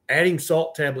adding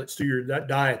salt tablets to your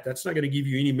diet, that's not going to give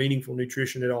you any meaningful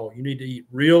nutrition at all. You need to eat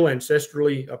real,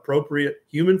 ancestrally appropriate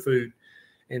human food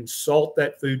and salt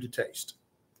that food to taste.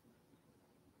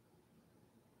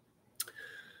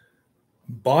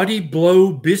 Body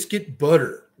Blow Biscuit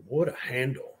Butter. What a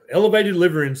handle. Elevated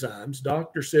liver enzymes.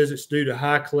 Doctor says it's due to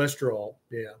high cholesterol.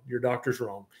 Yeah, your doctor's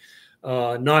wrong.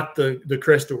 Not the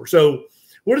Crestor. So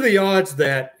what are the odds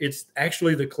that it's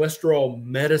actually the cholesterol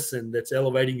medicine that's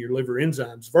elevating your liver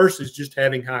enzymes versus just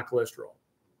having high cholesterol?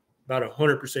 About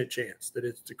 100% chance that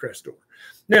it's the Crestor.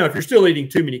 Now, if you're still eating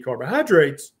too many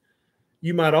carbohydrates,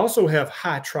 you might also have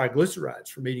high triglycerides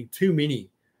from eating too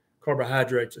many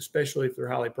carbohydrates, especially if they're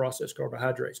highly processed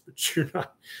carbohydrates. But you're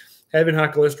not having high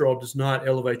cholesterol does not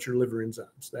elevate your liver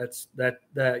enzymes.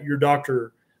 That your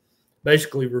doctor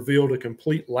basically revealed a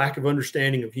complete lack of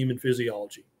understanding of human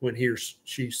physiology when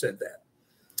she said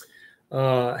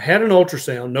that. Had an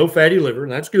ultrasound, no fatty liver,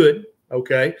 and that's good.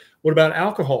 Okay. What about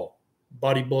alcohol?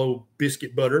 Body Blow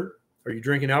Biscuit Butter. Are you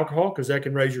drinking alcohol? Because that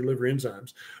can raise your liver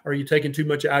enzymes. Are you taking too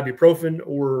much ibuprofen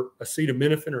or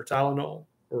acetaminophen or Tylenol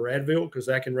or Advil? Because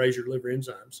that can raise your liver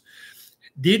enzymes.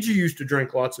 Did you used to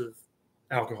drink lots of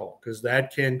alcohol? Because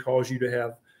that can cause you to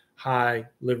have high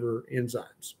liver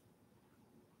enzymes.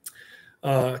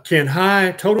 Can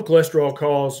high total cholesterol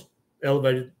cause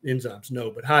elevated enzymes? No,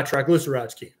 but high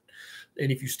triglycerides can.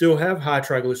 And if you still have high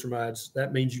triglycerides,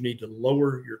 that means you need to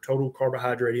lower your total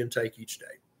carbohydrate intake each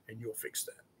day, and you'll fix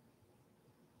that.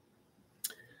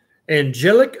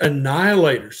 Angelic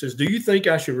Annihilator says, do you think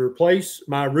I should replace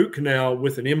my root canal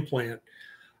with an implant?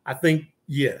 I think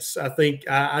yes. I think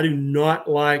I do not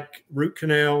like root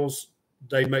canals.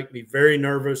 They make me very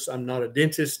nervous. I'm not a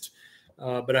dentist,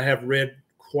 but I have read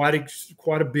quite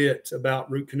a bit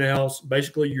about root canals.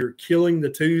 Basically, you're killing the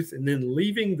tooth and then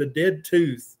leaving the dead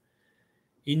tooth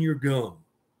in your gum.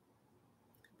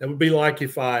 That would be like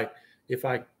if I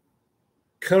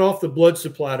cut off the blood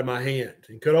supply to my hand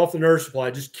and cut off the nerve supply,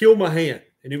 just kill my hand.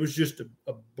 And it was just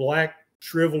a black,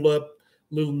 shriveled up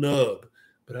little nub,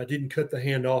 but I didn't cut the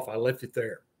hand off. I left it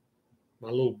there, my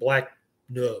little black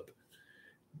nub.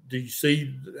 Do you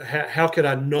see how could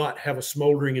I not have a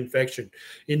smoldering infection?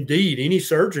 Indeed, any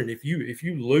surgeon, if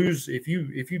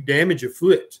you damage a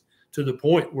foot to the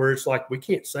point where it's like, we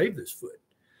can't save this foot,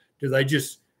 do they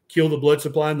just kill the blood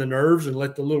supply and the nerves and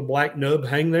let the little black nub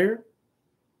hang there?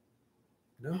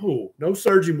 No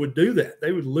surgeon would do that.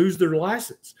 They would lose their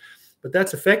license. But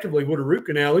that's effectively what a root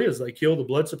canal is. They kill the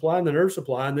blood supply and the nerve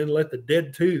supply and then let the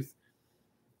dead tooth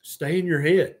stay in your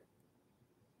head.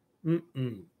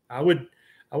 I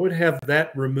would have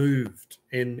that removed,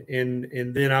 and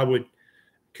then I would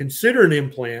consider an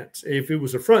implant. If it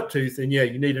was a front tooth, then yeah,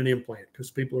 you need an implant because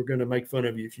people are going to make fun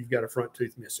of you if you've got a front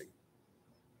tooth missing.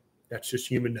 That's just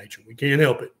human nature. We can't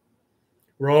help it.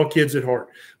 We're all kids at heart.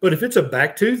 But if it's a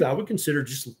back tooth, I would consider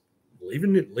just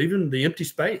leaving the empty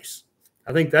space.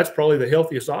 I think that's probably the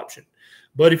healthiest option.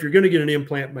 But if you're going to get an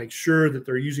implant, make sure that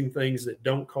they're using things that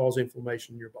don't cause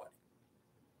inflammation in your body.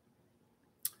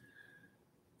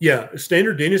 Yeah, a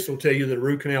standard dentist will tell you that a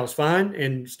root canal is fine,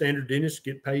 and standard dentists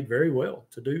get paid very well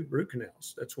to do root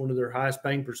canals. That's one of their highest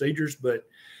paying procedures. But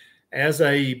as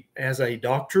a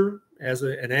doctor, as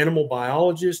an animal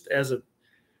biologist, as a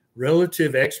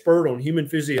relative expert on human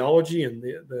physiology and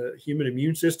the human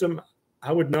immune system,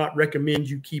 I would not recommend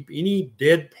you keep any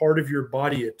dead part of your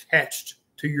body attached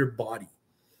to your body.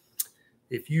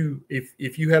 If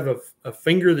you have a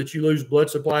finger that you lose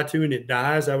blood supply to and it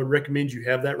dies, I would recommend you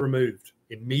have that removed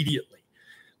immediately.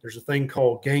 There's a thing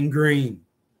called gangrene,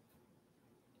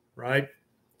 right?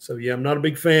 So yeah, I'm not a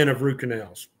big fan of root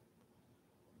canals.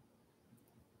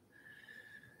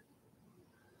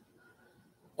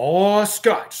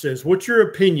 Scotch says, what's your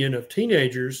opinion of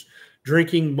teenagers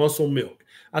drinking muscle milk?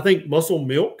 I think muscle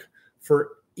milk for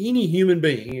any human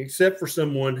being, except for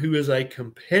someone who is a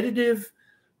competitive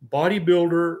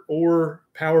bodybuilder or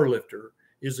powerlifter,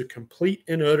 is a complete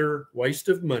and utter waste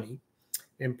of money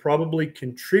and probably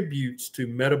contributes to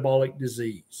metabolic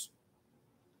disease.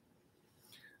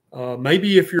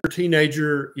 Maybe if your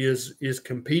teenager is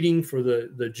competing for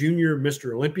the junior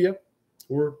Mr. Olympia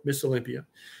or Miss Olympia,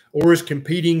 or is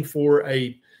competing for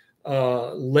a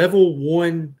level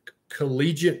 1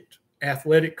 collegiate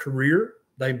athletic career,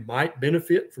 they might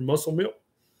benefit from muscle milk.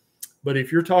 But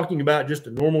if you're talking about just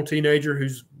a normal teenager who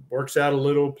works out a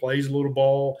little, plays a little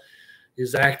ball,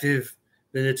 is active,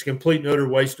 then it's a complete and utter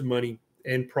waste of money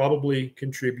and probably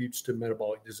contributes to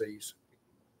metabolic disease.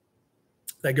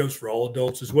 That goes for all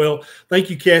adults as well.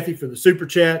 Thank you, Kathy, for the super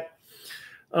chat.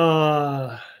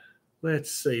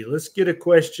 Let's see. Let's get a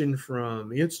question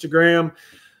from Instagram.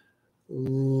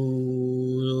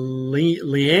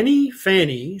 Leanne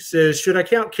Fanny says, should I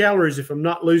count calories if I'm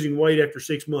not losing weight after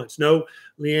 6 months? No,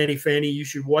 Leanne Fanny, you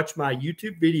should watch my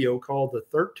YouTube video called The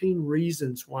 13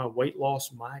 Reasons Why Weight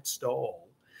Loss Might Stall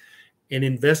and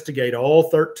investigate all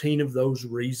 13 of those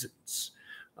reasons.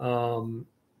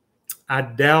 I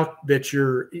doubt that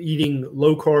you're eating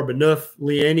low carb enough,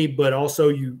 Leanne, but also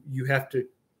you have to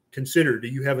consider, do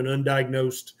you have an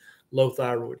undiagnosed low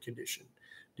thyroid condition?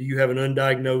 Do you have an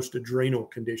undiagnosed adrenal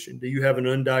condition? Do you have an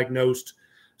undiagnosed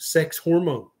sex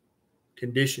hormone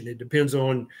condition? It depends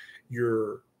on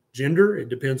your gender. It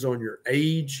depends on your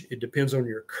age. It depends on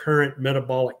your current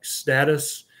metabolic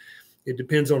status. It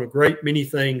depends on a great many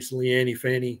things, Leanne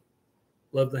Fanny.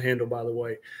 Love the handle, by the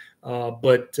way.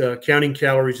 But counting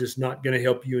calories is not going to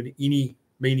help you in any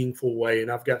meaningful way.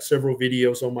 And I've got several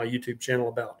videos on my YouTube channel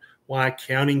about why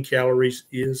counting calories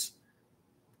is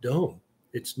dumb.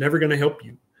 It's never going to help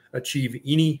you achieve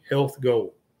any health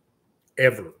goal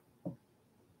ever.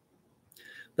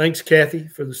 Thanks, Kathy,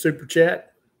 for the super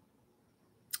chat.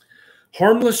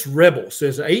 Harmless Rebel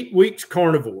says 8 weeks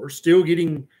carnivore, still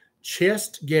getting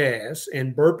chest gas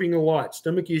and burping a lot.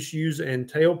 Stomach issues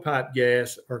and tailpipe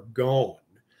gas are gone.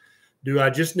 Do I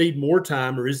just need more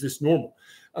time, or is this normal?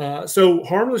 So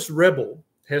Harmless Rebel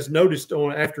has noticed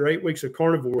after 8 weeks of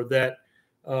carnivore that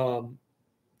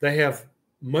they have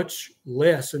much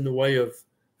less in the way of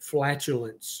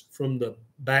flatulence from the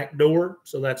back door.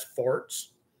 So that's farts.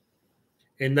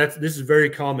 And this is very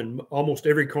common. Almost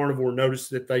every carnivore noticed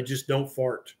that they just don't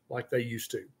fart like they used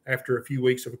to after a few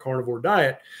weeks of a carnivore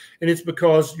diet. And it's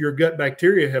because your gut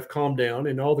bacteria have calmed down,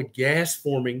 and all the gas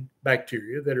forming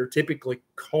bacteria that are typically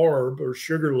carb or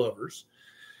sugar lovers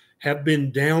have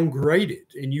been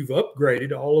downgraded, and you've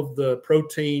upgraded all of the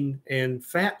protein and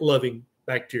fat loving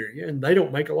bacteria, and they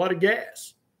don't make a lot of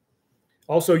gas.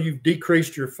 Also, you've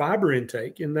decreased your fiber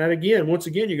intake, and that once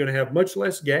again, you're going to have much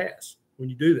less gas when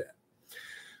you do that.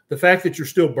 The fact that you're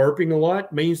still burping a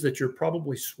lot means that you're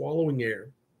probably swallowing air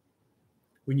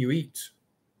when you eat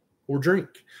or drink,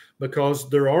 because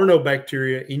there are no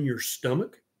bacteria in your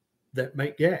stomach that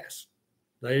make gas.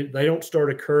 They don't start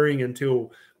occurring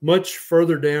until much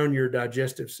further down your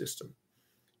digestive system.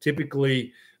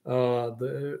 Typically,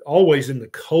 always in the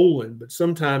colon, but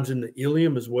sometimes in the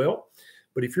ileum as well.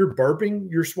 But if you're burping,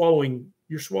 you're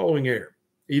swallowing air,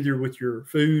 either with your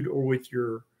food or with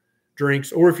your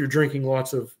drinks, or if you're drinking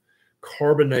lots of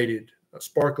carbonated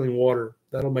sparkling water,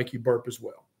 that'll make you burp as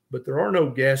well. But there are no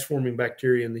gas-forming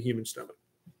bacteria in the human stomach.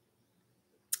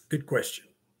 Good question.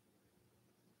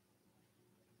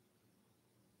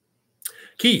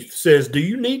 Keith says, do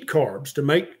you need carbs to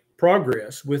make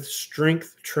progress with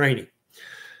strength training?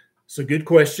 It's a good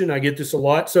question. I get this a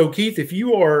lot. So, Keith, if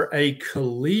you are a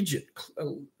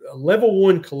level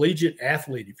 1 collegiate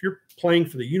athlete, if you're playing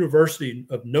for the University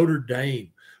of Notre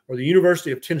Dame or the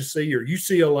University of Tennessee or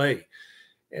UCLA,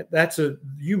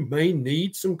 you may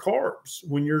need some carbs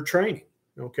when you're training.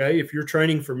 Okay. If you're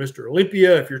training for Mr.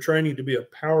 Olympia, if you're training to be a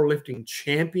powerlifting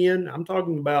champion, I'm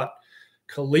talking about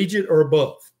collegiate or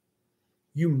above,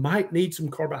 you might need some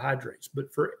carbohydrates.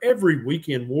 But for every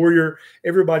weekend warrior,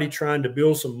 everybody trying to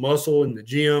build some muscle in the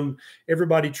gym,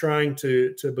 everybody trying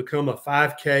to become a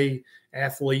 5K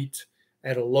athlete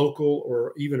at a local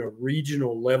or even a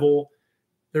regional level,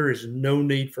 there is no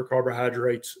need for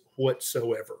carbohydrates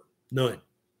whatsoever. None.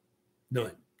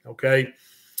 Okay.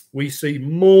 We see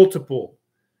multiple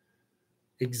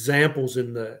examples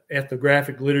in the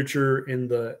ethnographic literature, in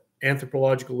the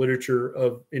anthropological literature,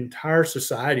 of entire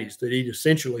societies that eat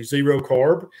essentially zero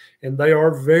carb, and they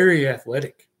are very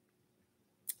athletic.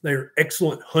 They're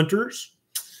excellent hunters.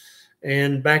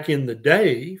 And back in the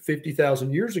day,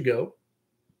 50,000 years ago,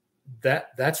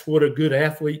 that's what a good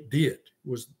athlete did,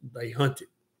 was they hunted.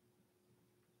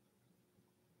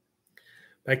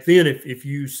 Back then, if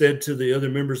you said to the other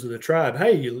members of the tribe,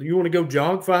 hey, you want to go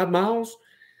jog 5 miles?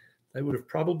 They would have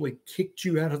probably kicked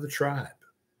you out of the tribe,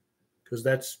 because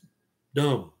that's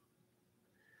dumb.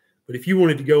 But if you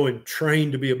wanted to go and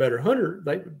train to be a better hunter,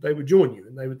 they would join you,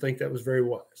 and they would think that was very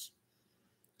wise.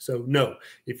 So no,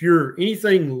 if you're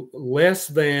anything less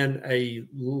than a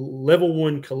level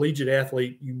 1 collegiate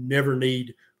athlete, you never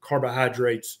need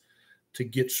carbohydrates to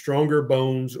get stronger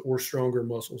bones or stronger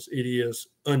muscles. It is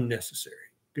unnecessary.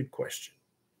 Good question.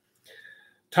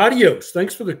 Tadios,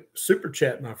 thanks for the super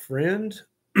chat, my friend.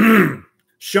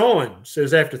 Sean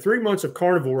says, after 3 months of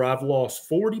carnivore, I've lost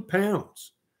 40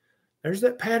 pounds. There's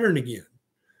that pattern again.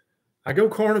 I go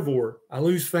carnivore, I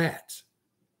lose fat.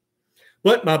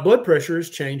 But my blood pressure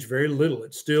has changed very little.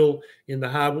 It's still in the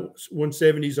high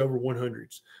 170s over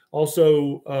 100s.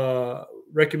 Also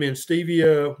recommend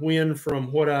stevia when,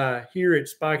 from what I hear, it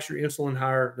spikes your insulin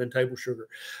higher than table sugar.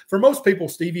 For most people,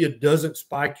 stevia doesn't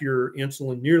spike your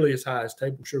insulin nearly as high as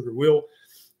table sugar will.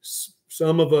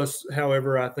 Some of us,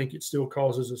 however, I think it still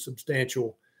causes a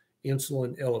substantial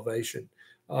insulin elevation.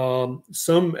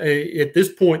 At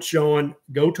this point, Sean,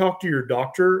 go talk to your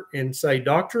doctor and say,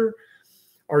 doctor,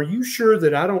 are you sure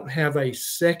that I don't have a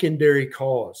secondary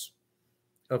cause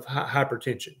of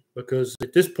hypertension? Because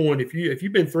at this point, if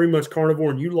you've been 3 months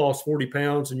carnivore and you lost 40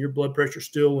 pounds and your blood pressure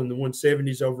still in the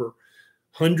 170s over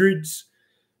hundreds,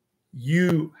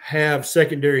 you have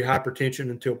secondary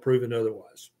hypertension until proven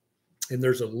otherwise. And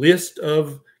there's a list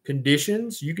of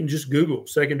conditions. You can just Google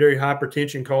secondary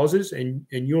hypertension causes and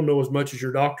you'll know as much as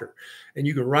your doctor. And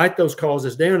you can write those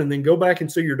causes down and then go back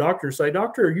and see your doctor and say,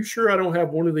 doctor, are you sure I don't have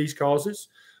one of these causes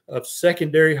of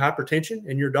secondary hypertension?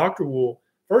 And your doctor will,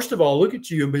 first of all, look at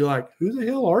you and be like, who the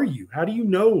hell are you? How do you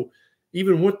know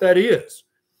even what that is?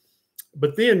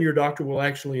 But then your doctor will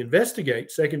actually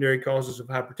investigate secondary causes of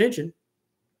hypertension.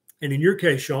 And in your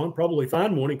case, Sean, probably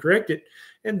find one and correct it.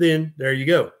 And then there you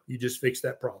go. You just fix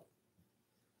that problem.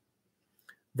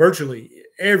 Virtually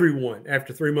everyone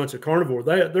after 3 months of carnivore,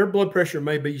 their blood pressure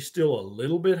may be still a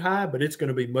little bit high, but it's going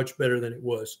to be much better than it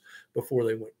was before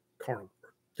they went carnivore.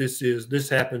 This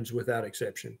happens without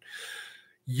exception.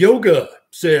 Yoga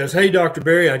says, hey, Dr.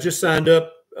 Berry, I just signed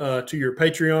up to your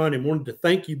Patreon and wanted to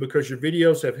thank you because your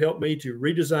videos have helped me to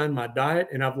redesign my diet,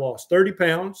 and I've lost 30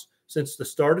 pounds since the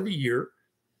start of the year.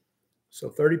 So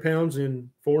 30 pounds in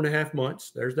 4.5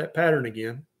 months. There's that pattern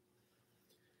again.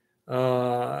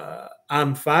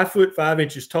 I'm 5 foot 5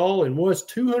 inches tall and was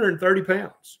 230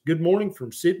 pounds. Good morning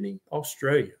from Sydney,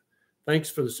 Australia. Thanks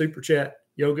for the super chat,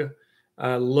 Yoga.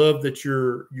 I love that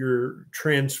you're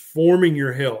transforming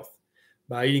your health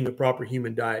by eating a proper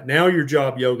human diet. Now your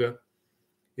job, Yoga,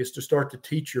 is to start to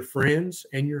teach your friends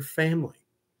and your family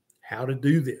how to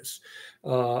do this.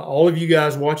 All of you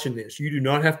guys watching this, you do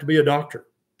not have to be a doctor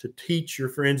to teach your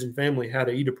friends and family how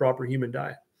to eat a proper human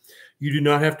diet. You do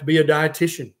not have to be a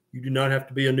dietitian. You do not have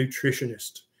to be a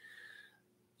nutritionist.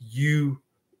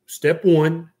 Step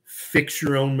one, fix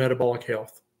your own metabolic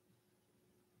health.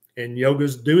 And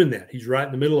Yoga's doing that. He's right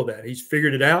in the middle of that. He's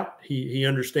figured it out. He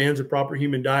understands a proper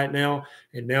human diet now.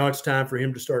 And now it's time for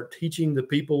him to start teaching the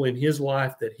people in his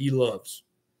life that he loves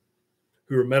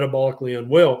who are metabolically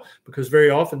unwell, because very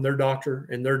often their doctor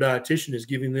and their dietitian is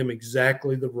giving them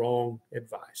exactly the wrong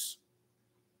advice.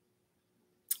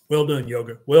 Well done,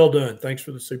 Yoga. Well done. Thanks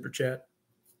for the super chat.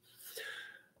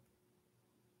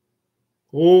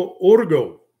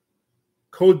 Orgo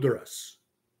Kodras.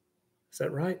 Is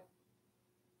that right?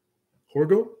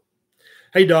 Orgo?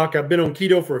 Hey, Doc, I've been on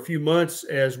keto for a few months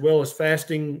as well as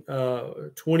fasting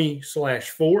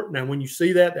 20/4. Now, when you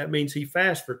see that, that means he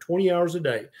fasts for 20 hours a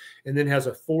day and then has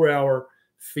a 4-hour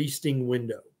feasting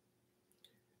window.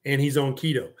 And he's on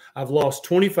keto. I've lost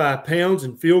 25 pounds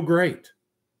and feel great.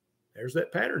 There's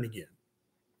that pattern again.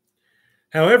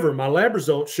 However, my lab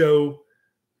results show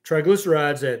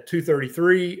triglycerides at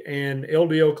 233 and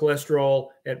LDL cholesterol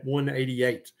at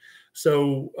 188.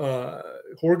 So,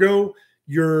 Horgo,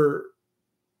 your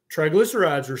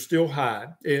triglycerides are still high.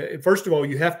 First of all,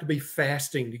 you have to be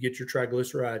fasting to get your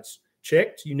triglycerides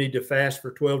checked. You need to fast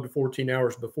for 12 to 14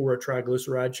 hours before a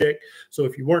triglyceride check. So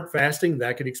if you weren't fasting,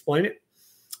 that could explain it.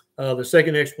 The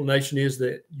second explanation is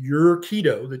that your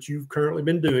keto that you've currently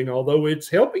been doing, although it's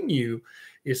helping you,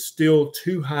 is still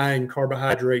too high in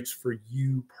carbohydrates for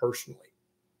you personally.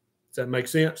 Does that make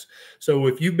sense? So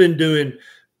if you've been doing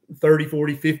 30,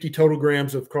 40, 50 total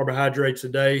grams of carbohydrates a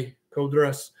day,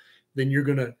 Kodras, then you're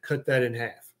going to cut that in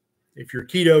half. If you're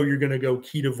keto, you're going to go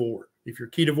Ketovore. If you're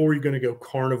Ketovore, you're going to go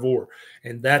Carnivore.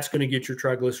 And that's going to get your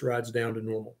triglycerides down to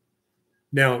normal.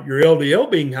 Now, your LDL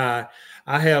being high,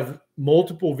 I have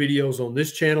multiple videos on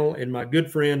this channel, and my good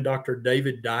friend, Dr.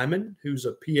 David Diamond, who's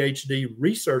a PhD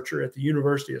researcher at the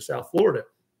University of South Florida,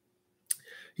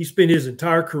 he spent his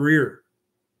entire career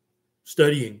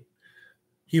studying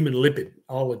human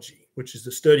lipidology, which is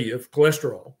the study of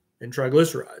cholesterol and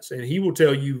triglycerides. And he will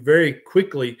tell you very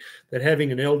quickly that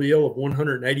having an LDL of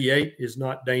 188 is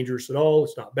not dangerous at all.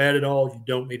 It's not bad at all. You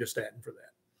don't need a statin for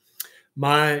that.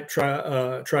 My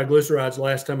triglycerides,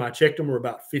 last time I checked them, were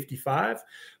about 55.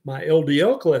 My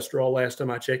LDL cholesterol, last time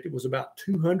I checked it, was about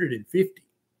 250.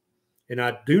 And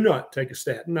I do not take a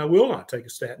statin. I will not take a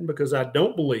statin because I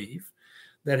don't believe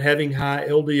that having high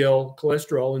LDL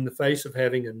cholesterol in the face of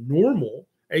having a normal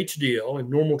HDL and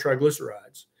normal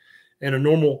triglycerides and a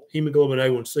normal hemoglobin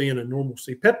A1C and a normal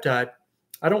C-peptide,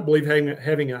 I don't believe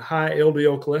having a high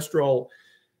LDL cholesterol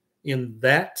in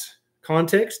that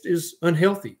context is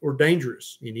unhealthy or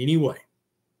dangerous in any way.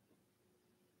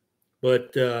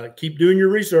 But keep doing your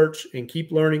research and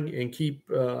keep learning and keep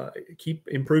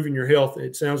improving your health.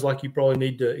 It sounds like you probably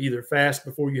need to either fast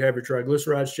before you have your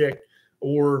triglycerides checked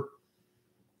or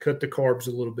cut the carbs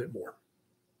a little bit more.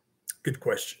 Good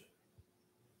question.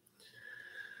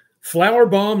 Flower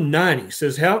Bomb 90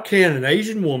 says, how can an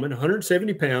Asian woman,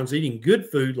 170 pounds, eating good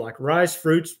food like rice,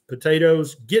 fruits,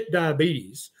 potatoes, get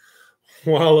diabetes,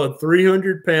 while a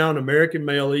 300-pound American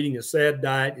male eating a sad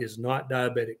diet is not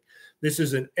diabetic? This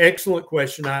is an excellent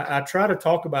question. I try to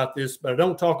talk about this, but I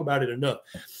don't talk about it enough.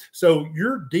 So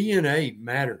your DNA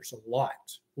matters a lot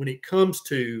when it comes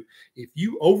to, if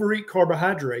you overeat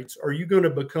carbohydrates, are you going to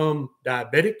become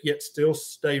diabetic yet still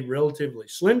stay relatively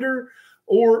slender?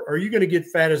 Or are you going to get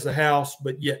fat as the house,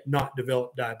 but yet not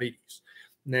develop diabetes?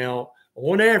 Now,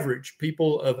 on average,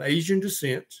 people of Asian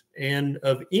descent and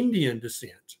of Indian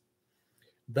descent,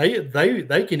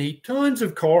 they can eat tons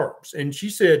of carbs. And she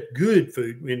said good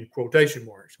food in quotation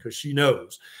marks because she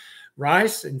knows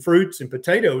rice and fruits and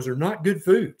potatoes are not good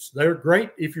foods. They're great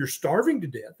if you're starving to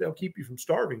death. They'll keep you from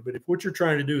starving. But if what you're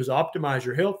trying to do is optimize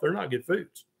your health, they're not good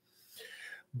foods.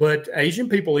 But Asian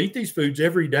people eat these foods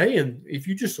every day, and if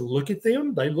you just look at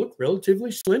them, they look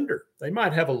relatively slender. They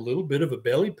might have a little bit of a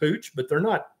belly pooch, but they're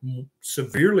not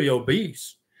severely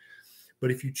obese.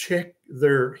 But if you check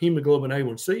their hemoglobin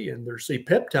A1C and their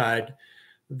C-peptide,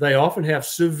 they often have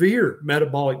severe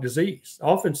metabolic disease,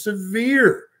 often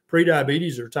severe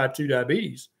prediabetes or type 2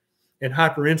 diabetes and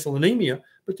hyperinsulinemia,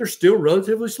 but they're still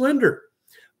relatively slender.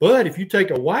 But if you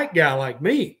take a white guy like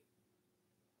me,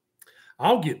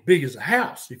 I'll get big as a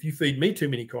house. If you feed me too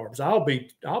many carbs, I'll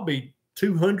be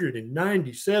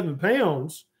 297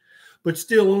 pounds, but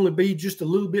still only be just a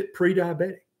little bit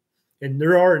pre-diabetic. And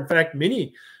there are, in fact,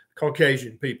 many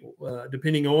Caucasian people,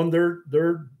 depending on their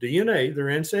DNA,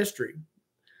 their ancestry,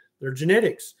 their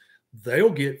genetics, they'll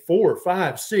get 400,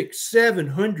 500, 600,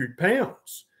 700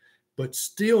 pounds, but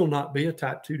still not be a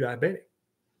type 2 diabetic.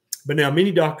 But now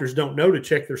many doctors don't know to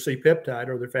check their C-peptide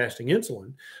or their fasting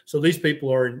insulin. So these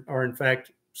people are in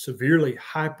fact severely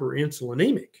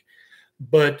hyperinsulinemic.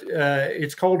 But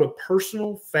it's called a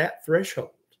personal fat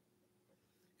threshold.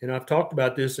 And I've talked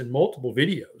about this in multiple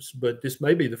videos, but this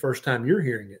may be the first time you're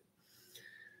hearing it.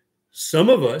 Some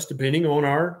of us, depending on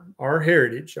our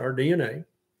heritage, our DNA,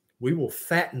 we will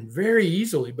fatten very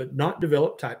easily, but not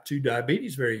develop type 2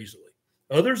 diabetes very easily.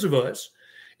 Others of us,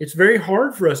 it's very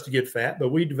hard for us to get fat, but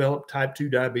we develop type 2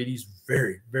 diabetes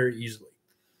very, very easily.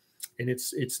 And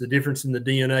it's the difference in the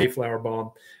DNA, Flower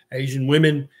Bomb. Asian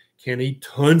women can eat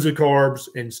tons of carbs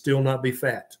and still not be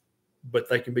fat, but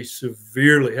they can be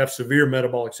have severe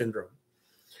metabolic syndrome.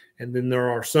 And then there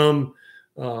are some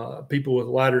people with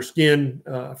lighter skin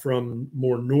from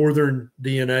more northern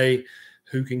DNA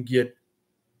who can get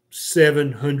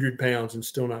 700 pounds and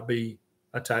still not be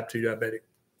a type 2 diabetic.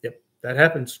 Yep, that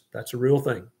happens. That's a real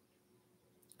thing.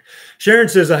 Sharon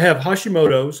says, I have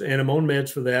Hashimoto's and I'm on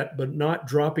meds for that, but not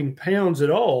dropping pounds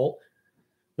at all,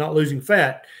 not losing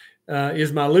fat.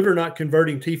 Is my liver not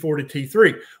converting T4 to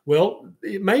T3? Well,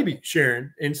 it may be,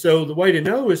 Sharon. And so the way to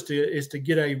know is to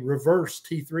get a reverse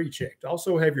T3 checked.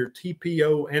 Also have your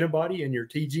TPO antibody and your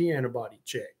TG antibody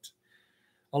checked,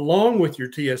 along with your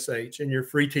TSH and your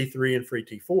free T3 and free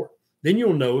T4. Then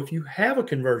you'll know if you have a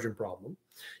conversion problem.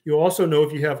 You'll also know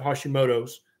if you have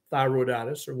Hashimoto's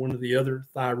thyroiditis or one of the other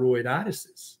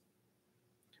thyroiditis.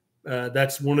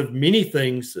 That's one of many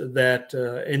things that,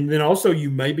 and then also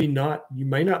you may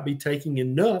not be taking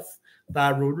enough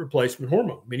thyroid replacement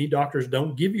hormone. Many doctors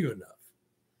don't give you enough.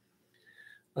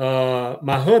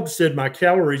 My hub said my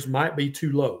calories might be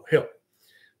too low. Help.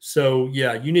 So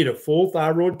yeah, you need a full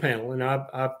thyroid panel. And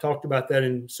I've talked about that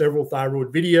in several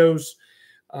thyroid videos.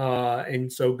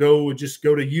 And so just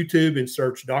go to YouTube and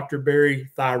search Dr. Berry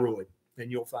thyroid. And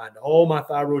you'll find all my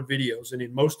thyroid videos. And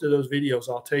in most of those videos,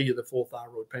 I'll tell you the full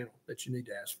thyroid panel that you need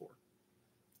to ask for.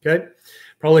 Okay?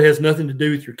 Probably has nothing to do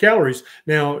with your calories.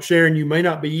 Now, Sharon, you may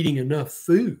not be eating enough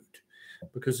food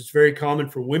because it's very common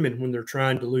for women when they're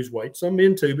trying to lose weight. Some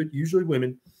men too, but usually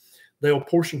women. they'll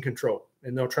portion control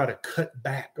and they'll try to cut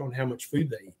back on how much food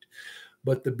they eat.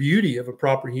 But the beauty of a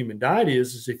proper human diet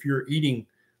is if you're eating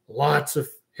lots of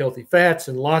healthy fats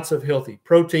and lots of healthy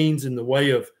proteins in the way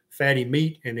of fatty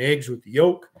meat and eggs with the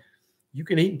yolk, you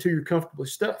can eat until you're comfortably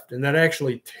stuffed. And that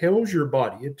actually tells your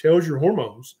body, it tells your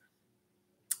hormones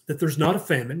that there's not a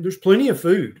famine, there's plenty of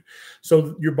food.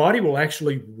 So your body will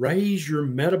actually raise your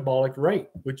metabolic rate,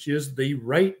 which is the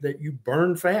rate that you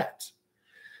burn fat.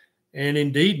 And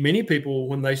indeed, many people,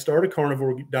 when they start a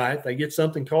carnivore diet, they get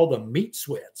something called the meat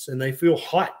sweats and they feel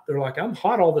hot. They're like, I'm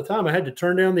hot all the time. I had to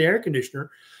turn down the air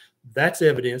conditioner. That's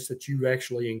evidence that you've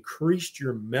actually increased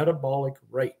your metabolic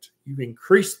rate. You've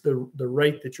increased the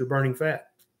rate that you're burning fat.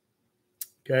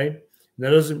 Okay. And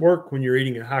that doesn't work when you're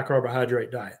eating a high carbohydrate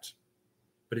diet,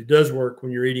 but it does work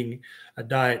when you're eating a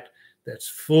diet that's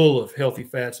full of healthy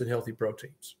fats and healthy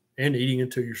proteins and eating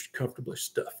until you're comfortably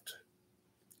stuffed.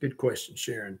 Good question,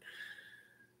 Sharon.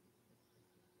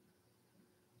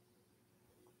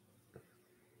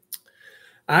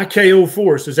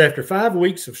 Ketovore says, after 5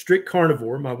 weeks of strict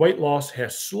carnivore, my weight loss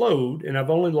has slowed and I've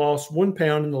only lost 1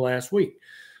 pound in the last week.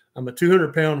 I'm a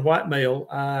 200-pound white male.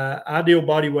 Ideal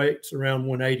body weight's around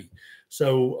 180.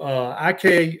 So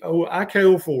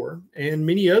Ketovore and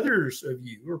many others of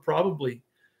you are probably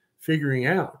figuring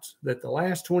out that the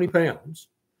last 20 pounds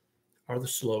are the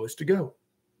slowest to go.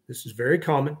 This is very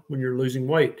common when you're losing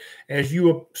weight. As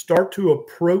you start to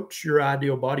approach your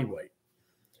ideal body weight,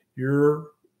 your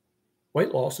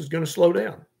weight loss is going to slow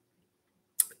down.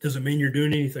 It doesn't mean you're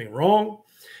doing anything wrong.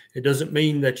 It doesn't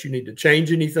mean that you need to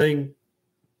change anything.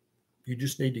 You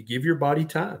just need to give your body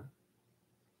time.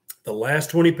 The last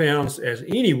 20 pounds, as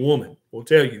any woman will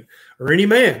tell you, or any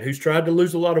man who's tried to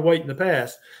lose a lot of weight in the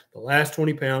past, the last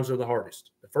 20 pounds are the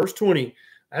hardest. The first 20,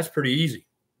 that's pretty easy,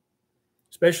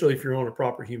 especially if you're on a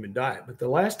proper human diet. But the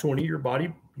last 20, your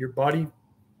body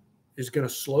is going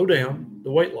to slow down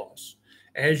the weight loss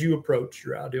as you approach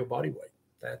your ideal body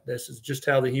weight. This is just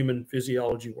how the human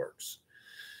physiology works.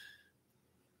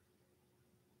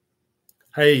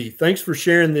 Hey, thanks for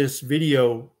sharing this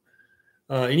video.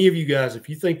 Any of you guys, if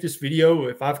you think this video,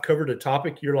 if I've covered a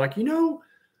topic, you're like,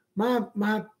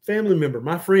 my family member,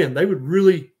 my friend,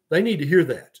 they need to hear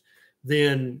that,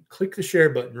 then click the share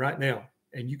button right now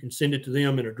and you can send it to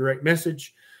them in a direct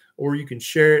message, or you can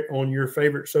share it on your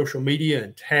favorite social media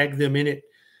and tag them in it.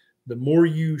 The more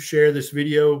you share this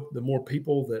video, the more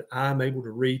people that I'm able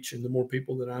to reach and the more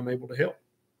people that I'm able to help.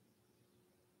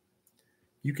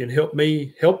 You can help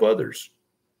me help others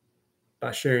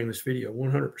by sharing this video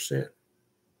 100%.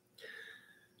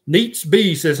 Neats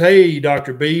B says, hey,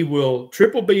 Dr. B, will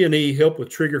triple B and E help with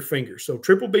trigger fingers? So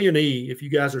triple B and E, if you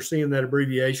guys are seeing that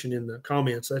abbreviation in the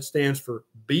comments, that stands for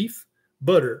beef,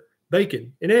 butter,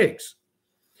 bacon, and eggs.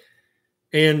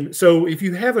 And so if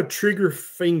you have a trigger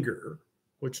finger,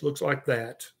 which looks like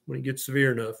that when it gets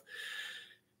severe enough,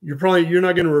 you're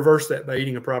not going to reverse that by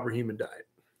eating a proper human diet.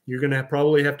 You're going to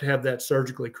probably have to have that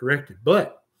surgically corrected.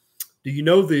 But do you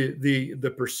know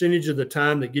the percentage of the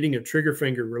time that getting a trigger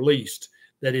finger released,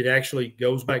 that it actually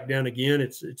goes back down again?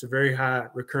 It's a very high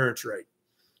recurrence rate.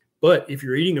 But if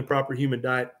you're eating a proper human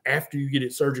diet after you get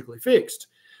it surgically fixed,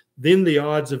 then the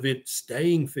odds of it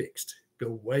staying fixed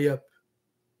go way up.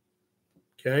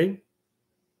 Okay.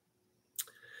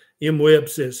 M. Webb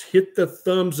says, hit the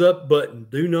thumbs up button.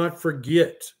 Do not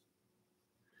forget.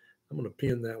 I'm going to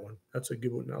pin that one. That's a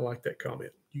good one. I like that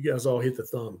comment. You guys all hit the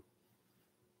thumb.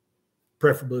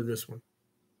 Preferably this one.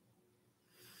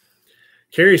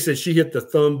 Carrie says she hit the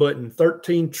thumb button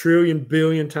 13 trillion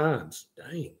billion times.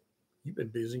 Dang, you've been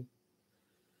busy.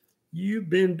 You've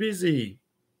been busy.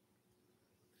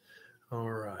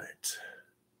 All right.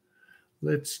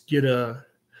 Let's get a...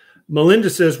 Melinda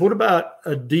says, what about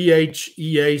a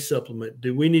DHEA supplement?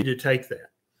 Do we need to take that?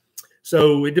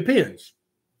 So it depends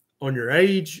on your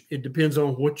age. It depends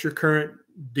on what your current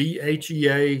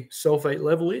DHEA sulfate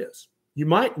level is. You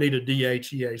might need a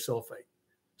DHEA sulfate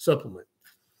supplement,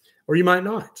 or you might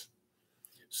not.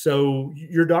 So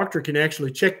your doctor can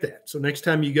actually check that. So next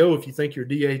time you go, if you think your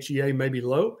DHEA may be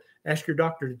low, ask your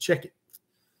doctor to check it.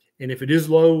 And if it is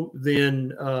low,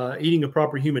 then eating a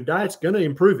proper human diet is going to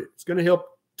improve it. It's going to help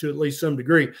to at least some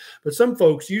degree. But some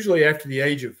folks, usually after the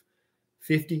age of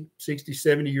 50, 60,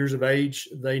 70 years of age,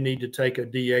 they need to take a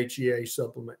DHEA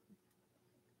supplement.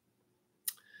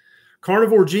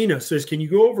 Carnivore Gina says, can you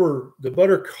go over the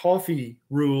butter coffee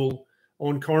rule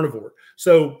on carnivore?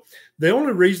 So the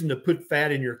only reason to put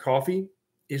fat in your coffee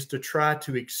is to try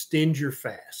to extend your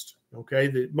fast.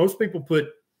 Okay. Most people put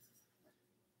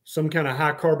some kind of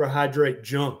high carbohydrate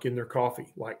junk in their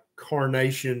coffee, like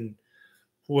carnation,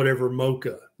 whatever,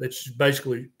 mocha. That's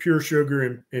basically pure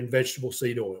sugar and vegetable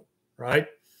seed oil, right?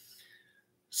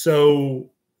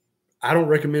 So I don't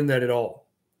recommend that at all.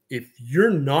 If you're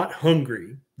not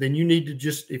hungry, then you need to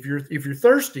just, if you're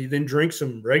thirsty, then drink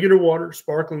some regular water,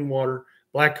 sparkling water,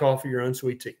 black coffee, or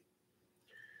unsweet tea.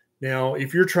 Now,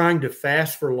 if you're trying to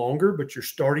fast for longer, but you're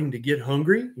starting to get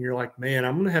hungry, and you're like, man,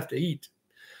 I'm going to have to eat,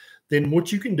 then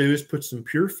what you can do is put some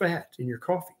pure fat in your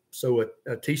coffee. So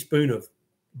a teaspoon of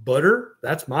butter,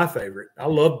 that's my favorite. I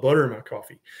love butter in my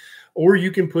coffee. Or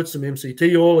you can put some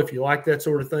MCT oil if you like that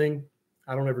sort of thing.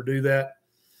 I don't ever do that.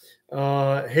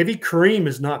 Heavy cream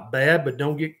is not bad, but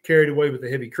don't get carried away with the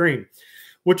heavy cream.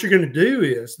 What you're going to do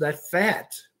is that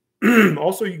fat.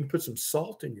 Also, you can put some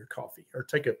salt in your coffee, or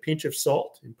take a pinch of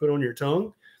salt and put on your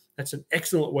tongue. That's an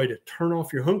excellent way to turn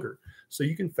off your hunger so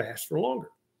you can fast for longer.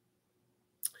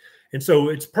 And so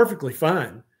it's perfectly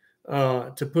fine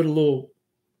to put a little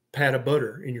pat of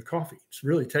butter in your coffee. It's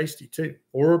really tasty too.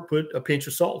 Or put a pinch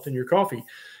of salt in your coffee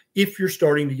if you're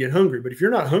starting to get hungry. But if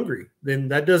you're not hungry, then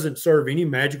that doesn't serve any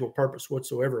magical purpose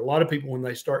whatsoever. A lot of people, when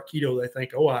they start keto, they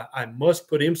think, oh, I must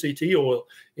put MCT oil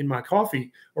in my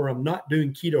coffee or I'm not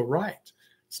doing keto right.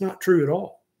 It's not true at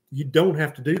all. You don't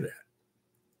have to do that.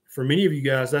 For many of you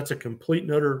guys, that's a complete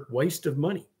and utter waste of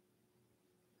money.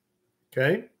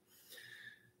 Okay?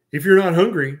 If you're not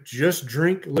hungry, just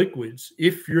drink liquids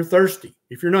if you're thirsty.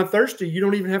 If you're not thirsty, you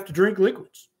don't even have to drink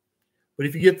liquids. But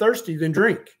if you get thirsty, then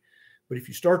drink. But if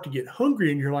you start to get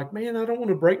hungry and you're like, man, I don't want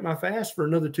to break my fast for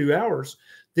another 2 hours,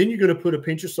 then you're going to put a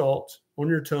pinch of salt on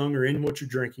your tongue or in what you're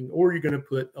drinking, or you're going to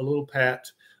put a little pat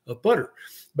of butter.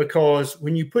 Because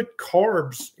when you put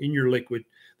carbs in your liquid,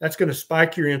 that's going to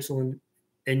spike your insulin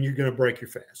and you're going to break your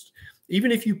fast.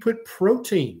 Even if you put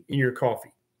protein in your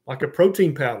coffee, like a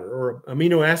protein powder or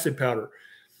amino acid powder,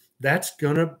 that's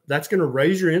gonna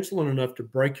raise your insulin enough to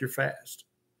break your fast.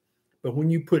 But when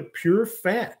you put pure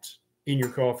fat in your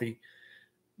coffee,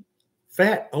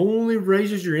 fat only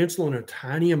raises your insulin a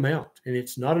tiny amount, and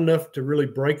it's not enough to really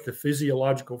break the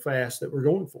physiological fast that we're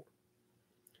going for.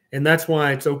 And that's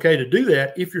why it's okay to do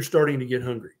that if you're starting to get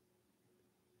hungry.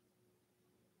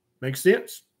 Makes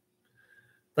sense?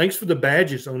 Thanks for the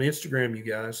badges on Instagram, you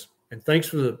guys. And thanks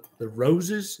for the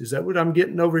roses. Is that what I'm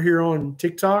getting over here on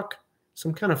TikTok?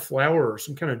 Some kind of flower or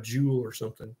some kind of jewel or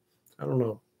something. I don't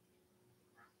know.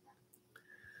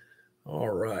 All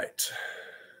right.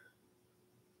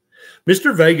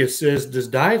 Mr. Vegas says, does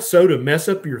diet soda mess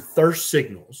up your thirst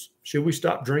signals? Should we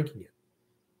stop drinking it?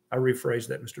 I rephrased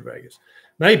that, Mr. Vegas.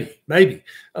 Maybe.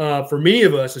 For many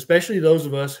of us, especially those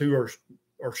of us who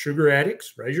are sugar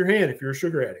addicts, raise your hand if you're a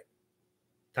sugar addict.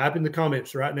 Type in the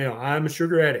comments right now, I'm a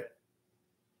sugar addict.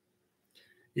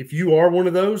 If you are one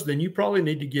of those, then you probably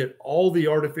need to get all the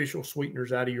artificial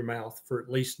sweeteners out of your mouth for at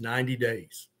least 90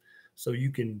 days so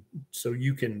you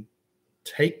can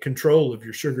take control of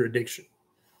your sugar addiction.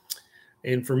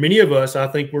 And for many of us, I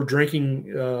think we're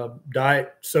drinking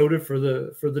diet soda for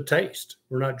the taste.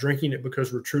 We're not drinking it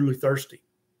because we're truly thirsty.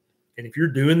 And if you're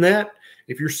doing that,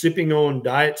 if you're sipping on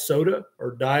diet soda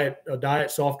or a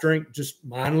diet soft drink just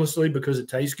mindlessly because it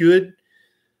tastes good,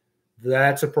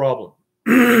 that's a problem.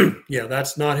 Yeah,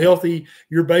 that's not healthy.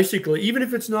 You're basically, even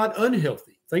if it's not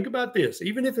unhealthy, think about this.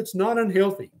 Even if it's not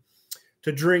unhealthy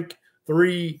to drink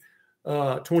 3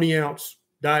 20-ounce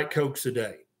Diet Cokes a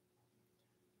day,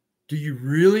 do you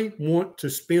really want to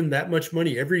spend that much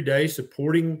money every day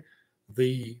supporting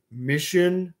the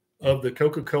mission of the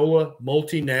Coca-Cola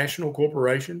multinational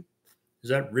corporation? Is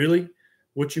that really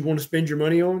what you want to spend your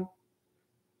money on?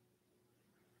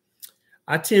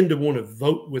 I tend to want to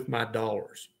vote with my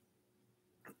dollars.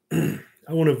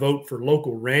 I want to vote for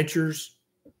local ranchers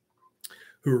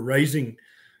who are raising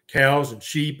cows and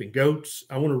sheep and goats.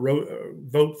 I want to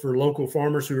vote for local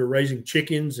farmers who are raising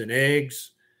chickens and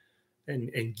eggs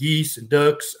and geese and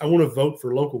ducks. I want to vote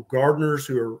for local gardeners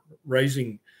who are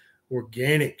raising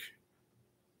organic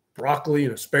broccoli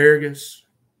and asparagus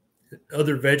and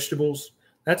other vegetables.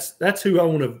 That's who I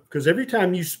want to, because every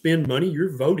time you spend money,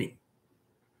 you're voting.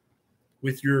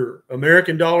 With your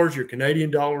American dollars, your Canadian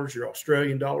dollars, your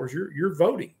Australian dollars, you're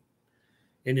voting.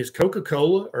 And is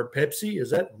Coca-Cola or Pepsi,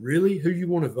 is that really who you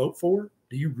want to vote for?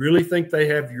 Do you really think they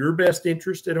have your best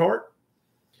interest at heart?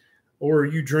 Or are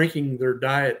you drinking their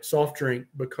diet soft drink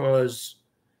because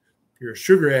you're a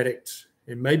sugar addict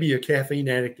and maybe a caffeine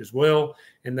addict as well,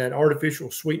 and that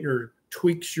artificial sweetener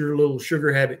tweaks your little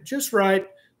sugar habit just right,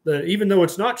 that even though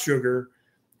it's not sugar,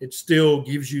 it still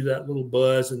gives you that little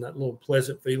buzz and that little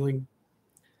pleasant feeling?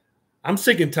 I'm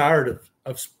sick and tired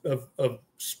of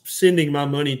sending my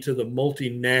money to the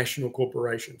multinational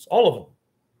corporations, all of them.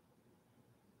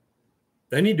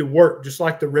 They need to work just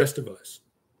like the rest of us.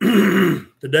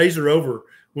 The days are over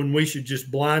when we should just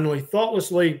blindly,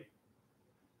 thoughtlessly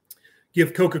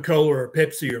give Coca-Cola or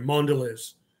Pepsi or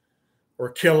Mondelez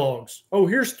or Kellogg's, oh,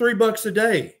 here's $3 a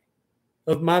day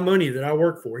of my money that I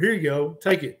work for. Here you go.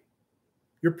 Take it.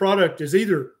 Your product is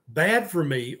either bad for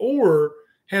me or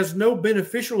has no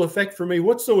beneficial effect for me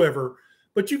whatsoever,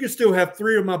 but you can still have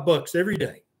 3 of my bucks every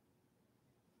day.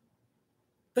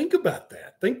 Think about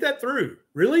that. Think that through.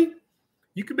 Really?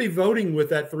 You could be voting with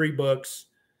that $3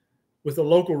 with a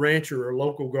local rancher or a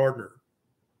local gardener,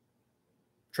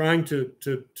 trying to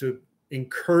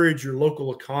encourage your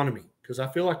local economy, because I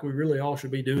feel like we really all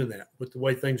should be doing that with the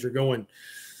way things are going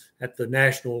at the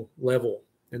national level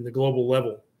and the global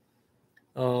level.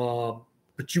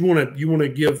 But you want to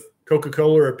give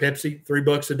Coca-Cola or Pepsi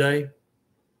 $3 a day?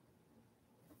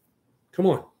 Come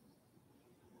on.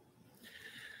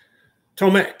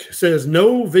 Tomac says,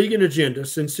 no vegan agenda.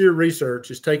 Sincere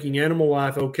research is taking animal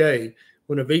life okay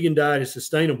when a vegan diet is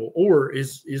sustainable, or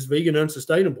is vegan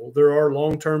unsustainable? There are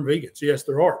long-term vegans. Yes,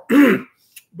 there are.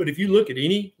 But if you look at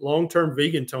any long-term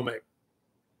vegan, Tomac,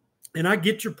 and I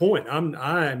get your point.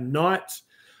 I'm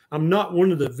not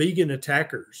one of the vegan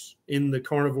attackers in the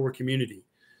carnivore community,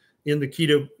 in the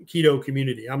keto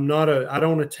community. I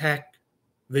don't attack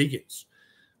vegans.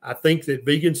 I think that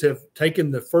vegans have taken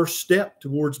the first step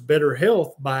towards better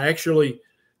health by actually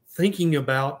thinking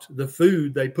about the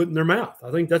food they put in their mouth. I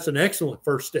think that's an excellent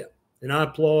first step. And I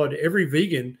applaud every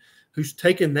vegan who's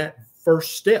taken that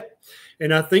first step.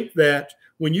 And I think that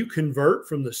when you convert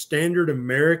from the standard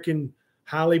American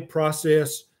highly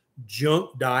processed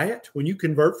junk diet, when you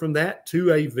convert from that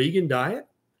to a vegan diet,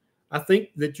 I think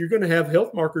that you're going to have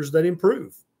health markers that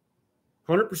improve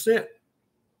 100%.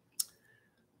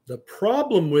 The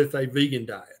problem with a vegan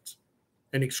diet,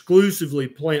 an exclusively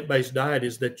plant-based diet,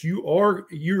 is that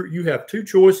you have 2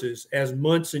 choices as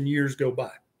months and years go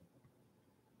by.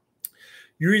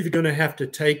 You're either going to have to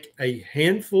take a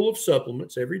handful of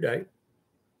supplements every day,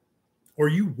 or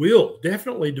you will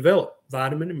definitely develop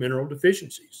vitamin and mineral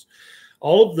deficiencies.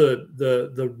 All of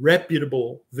the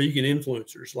reputable vegan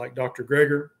influencers like Dr.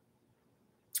 Greger,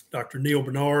 Dr. Neil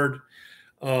Bernard.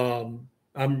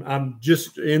 I'm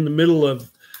just in the middle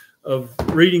of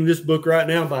reading this book right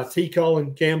now by T.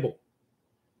 Colin Campbell.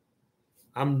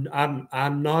 I'm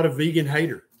not a vegan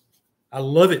hater. I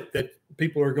love it that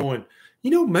people are going,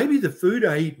 maybe the food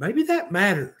I eat, maybe that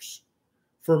matters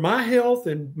for my health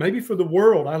and maybe for the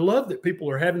world. I love that people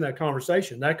are having that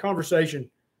conversation. That conversation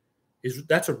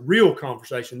that's a real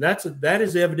conversation. That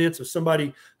is evidence of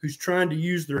somebody who's trying to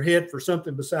use their head for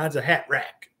something besides a hat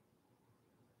rack.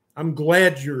 I'm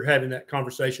glad you're having that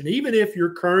conversation, even if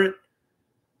your current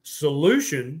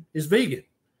solution is vegan.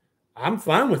 I'm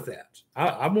fine with that.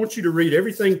 I want you to read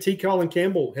everything T. Colin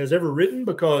Campbell has ever written,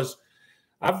 because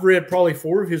I've read probably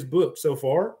 4 of his books so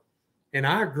far, and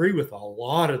I agree with a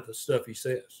lot of the stuff he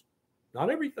says. Not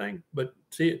everything, but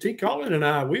T. Colin and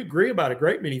I, we agree about a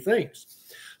great many things.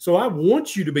 So I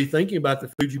want you to be thinking about the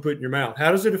food you put in your mouth.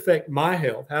 How does it affect my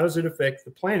health? How does it affect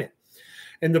the planet?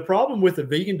 And the problem with a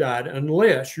vegan diet,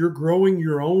 unless you're growing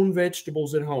your own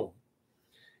vegetables at home,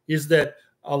 is that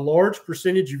a large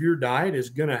percentage of your diet is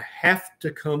going to have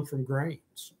to come from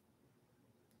grains,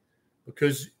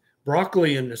 because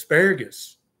broccoli and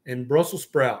asparagus and Brussels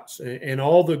sprouts and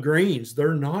all the greens,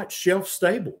 they're not shelf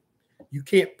stable. You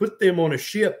can't put them on a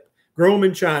ship, grow them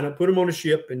in China, put them on a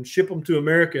ship and ship them to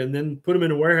America, and then put them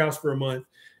in a warehouse for a month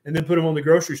and then put them on the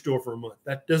grocery store for a month.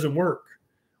 That doesn't work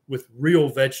with real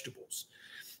vegetables.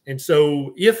 And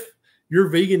so if your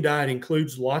vegan diet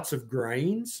includes lots of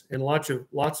grains and lots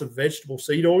of vegetable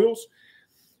seed oils,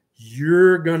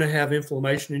 you're going to have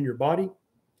inflammation in your body.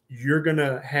 You're going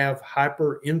to have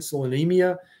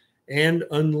hyperinsulinemia. And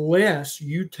unless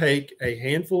you take a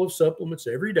handful of supplements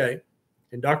every day,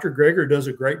 and Dr. Greger does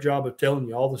a great job of telling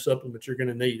you all the supplements you're going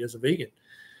to need as a vegan,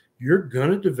 you're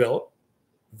going to develop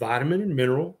vitamin and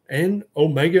mineral and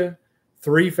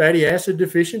omega-3 fatty acid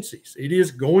deficiencies. It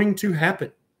is going to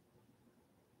happen.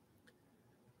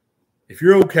 If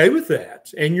you're okay with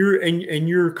that, and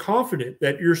you're confident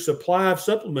that your supply of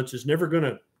supplements is never going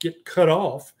to get cut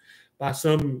off by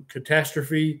some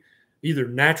catastrophe, either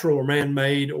natural or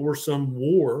man-made, or some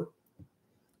war,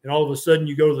 and all of a sudden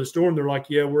you go to the store and they're like,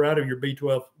 yeah, we're out of your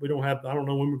B12. I don't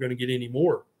know when we're going to get any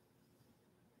more.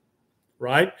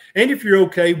 Right? And if you're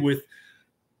okay with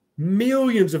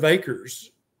millions of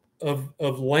acres of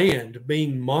land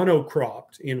being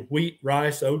monocropped in wheat,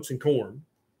 rice, oats, and corn,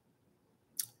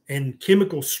 and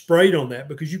chemicals sprayed on that,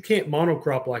 because you can't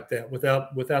monocrop like that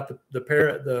without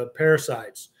the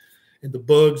parasites and the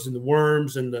bugs and the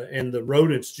worms and the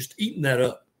rodents just eating that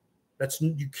up.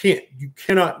 You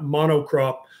cannot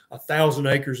monocrop 1,000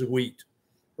 acres of wheat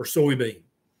or soybean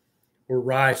or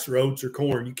rice or oats or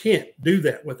corn. You can't do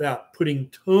that without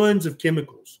putting tons of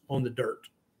chemicals on the dirt.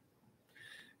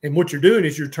 And what you're doing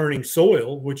is you're turning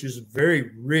soil, which is a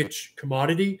very rich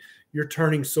commodity, you're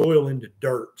turning soil into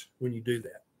dirt when you do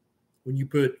that. When you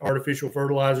put artificial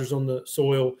fertilizers on the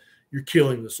soil, you're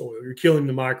killing the soil. You're killing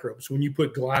the microbes. When you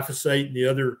put glyphosate and the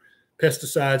other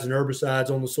pesticides and herbicides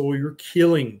on the soil, you're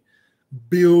killing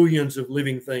billions of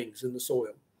living things in the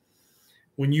soil.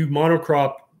 When you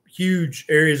monocrop huge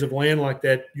areas of land like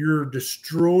that, you're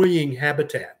destroying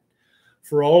habitat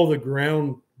for all the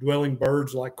ground-dwelling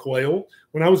birds like quail.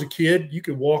 When I was a kid, you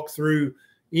could walk through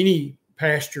any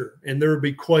pasture and there would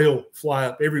be quail fly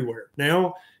up everywhere.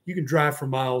 Now you can drive for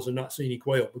miles and not see any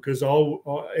quail because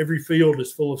every field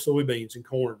is full of soybeans and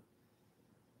corn.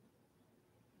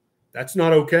 That's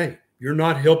not okay. You're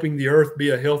not helping the earth be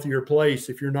a healthier place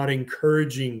if you're not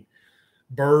encouraging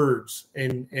birds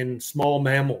and small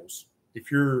mammals. If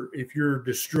you're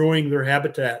destroying their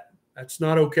habitat, that's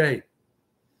not okay.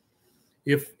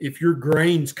 If your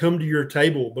grains come to your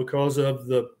table because of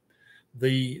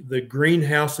the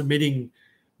greenhouse emitting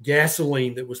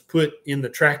gasoline that was put in the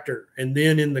tractor and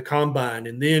then in the combine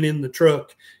and then in the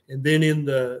truck and then in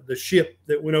the ship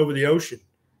that went over the ocean,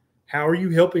 how are you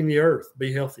helping the earth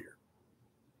be healthier?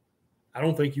 I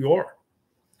don't think you are.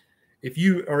 If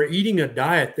you are eating a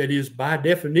diet that is by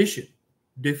definition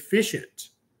deficient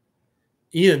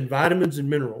in vitamins and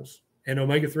minerals and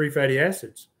omega-3 fatty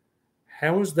acids,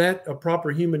 how is that a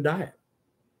proper human diet?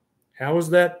 How is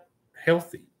that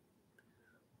healthy?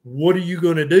 What are you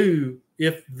going to do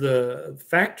if the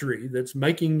factory that's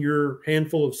making your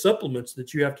handful of supplements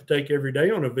that you have to take every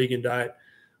day on a vegan diet,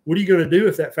 what are you going to do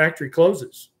if that factory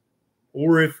closes?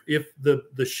 Or if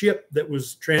the ship that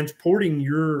was transporting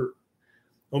your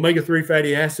omega-3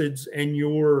 fatty acids and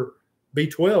your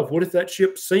B12, what if that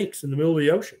ship sinks in the middle of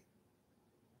the ocean?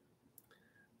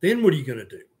 Then what are you going to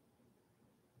do?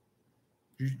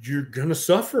 You're going to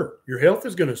suffer. Your health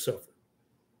is going to suffer.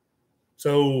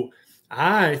 So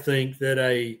I think that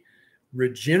a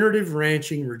regenerative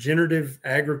ranching, regenerative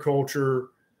agriculture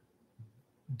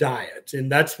diet,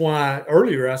 and that's why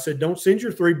earlier I said don't send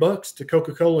your $3 to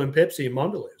Coca-Cola and Pepsi and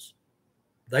Mondelez.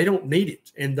 They don't need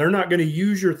it, and they're not going to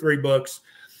use your $3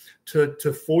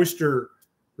 to foster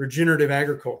regenerative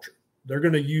agriculture. They're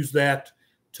going to use that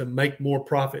to make more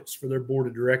profits for their board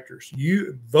of directors.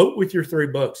 You vote with your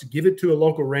 $3. Give it to a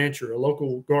local rancher, a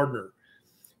local gardener.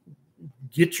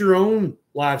 Get your own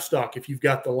livestock if you've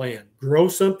got the land. Grow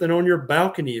something on your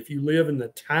balcony if you live in the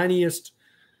tiniest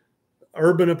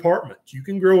urban apartment. You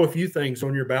can grow a few things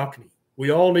on your balcony.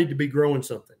 We all need to be growing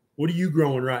something. What are you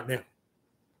growing right now?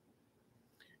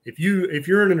 If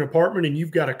you're in an apartment and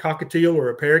you've got a cockatiel or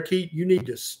a parakeet, you need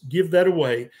to give that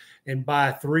away and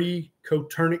buy 3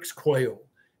 Coturnix quail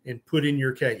and put in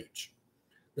your cage.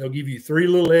 They'll give you 3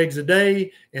 little eggs a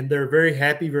day, and they're very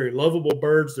happy, very lovable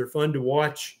birds. They're fun to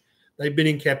watch. They've been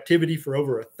in captivity for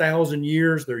over 1,000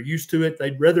 years. They're used to it.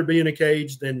 They'd rather be in a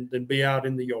cage than be out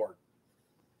in the yard.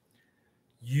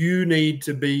 You need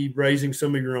to be raising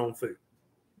some of your own food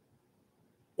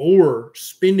or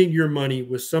spending your money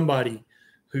with somebody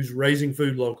who's raising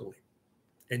food locally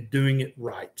and doing it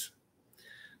right.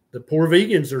 The poor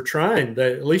vegans are trying.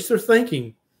 At least they're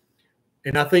thinking.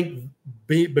 And I think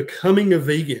becoming a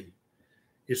vegan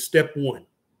is step one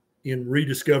in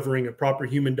rediscovering a proper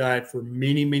human diet for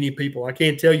many, many people. I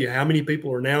can't tell you how many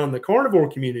people are now in the carnivore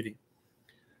community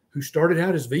who started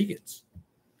out as vegans.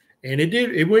 And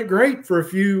it went great for a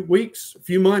few weeks, a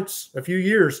few months, a few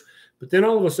years. But then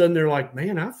all of a sudden they're like,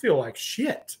 man, I feel like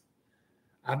shit.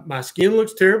 My skin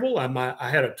looks terrible. I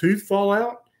had a tooth fall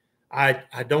out. I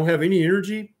don't have any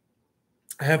energy.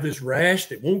 I have this rash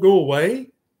that won't go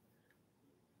away.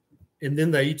 And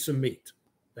then they eat some meat.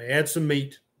 They add some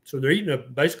meat. So they're eating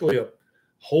basically a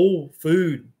whole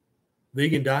food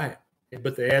vegan diet,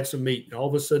 but they add some meat. And all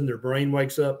of a sudden their brain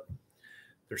wakes up.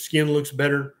 Their skin looks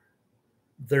better.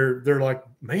 They're like,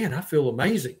 man, I feel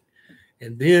amazing.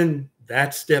 And then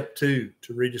that's step 2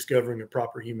 to rediscovering a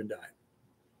proper human diet.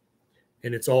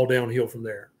 And it's all downhill from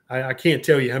there. I can't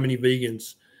tell you how many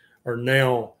vegans are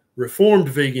now reformed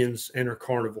vegans and are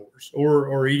carnivores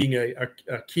or eating a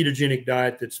ketogenic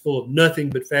diet that's full of nothing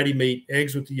but fatty meat,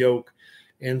 eggs with the yolk,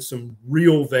 and some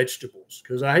real vegetables.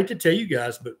 Because I hate to tell you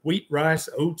guys, but wheat, rice,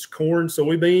 oats, corn,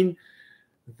 soybean,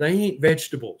 they ain't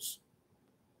vegetables.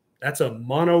 That's a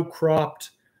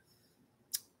monocropped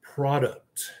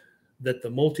product that the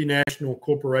multinational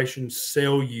corporations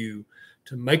sell you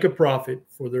to make a profit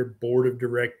for their board of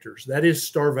directors. That is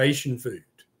starvation food.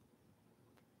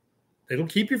 It'll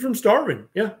keep you from starving,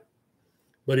 yeah.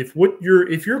 But if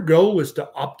your goal is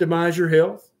to optimize your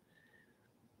health,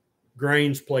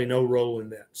 Grains play no role in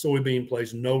that. Soybean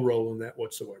plays no role in that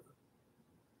whatsoever.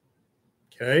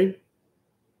 Okay.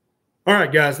 All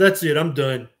right, guys, that's it. I'm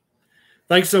done.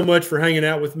 Thanks so much for hanging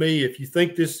out with me. If you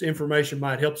think this information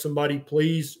might help somebody,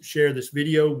 please share this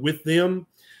video with them.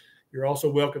 You're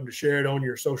also welcome to share it on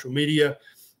your social media.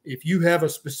 If you have a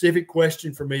specific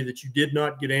question for me that you did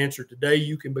not get answered today,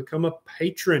 you can become a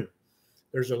patron.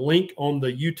 There's a link on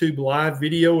the YouTube live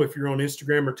video. If you're on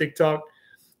Instagram or TikTok,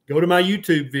 go to my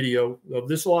YouTube video of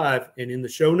this live, and in the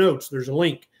show notes, there's a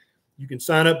link. You can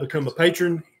sign up, become a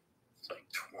patron. It's like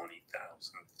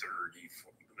 20,000, 30.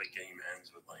 The game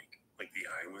ends with like the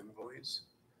Island Boys.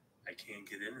 I can't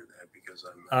get into that because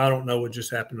I don't know what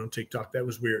just happened on TikTok. That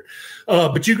was weird.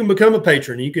 But you can become a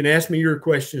patron. You can ask me your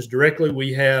questions directly.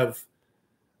 We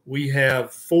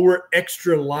have 4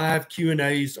 extra live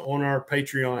Q&As on our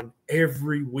Patreon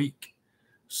every week.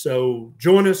 So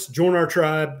join us, join our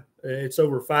tribe. It's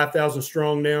over 5,000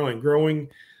 strong now and growing,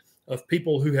 of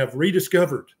people who have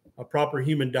rediscovered a proper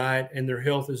human diet, and their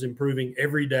health is improving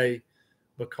every day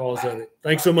because of it.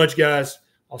 Thanks so much, guys.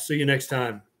 I'll see you next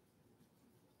time.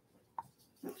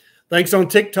 Thanks on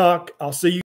TikTok. I'll see you.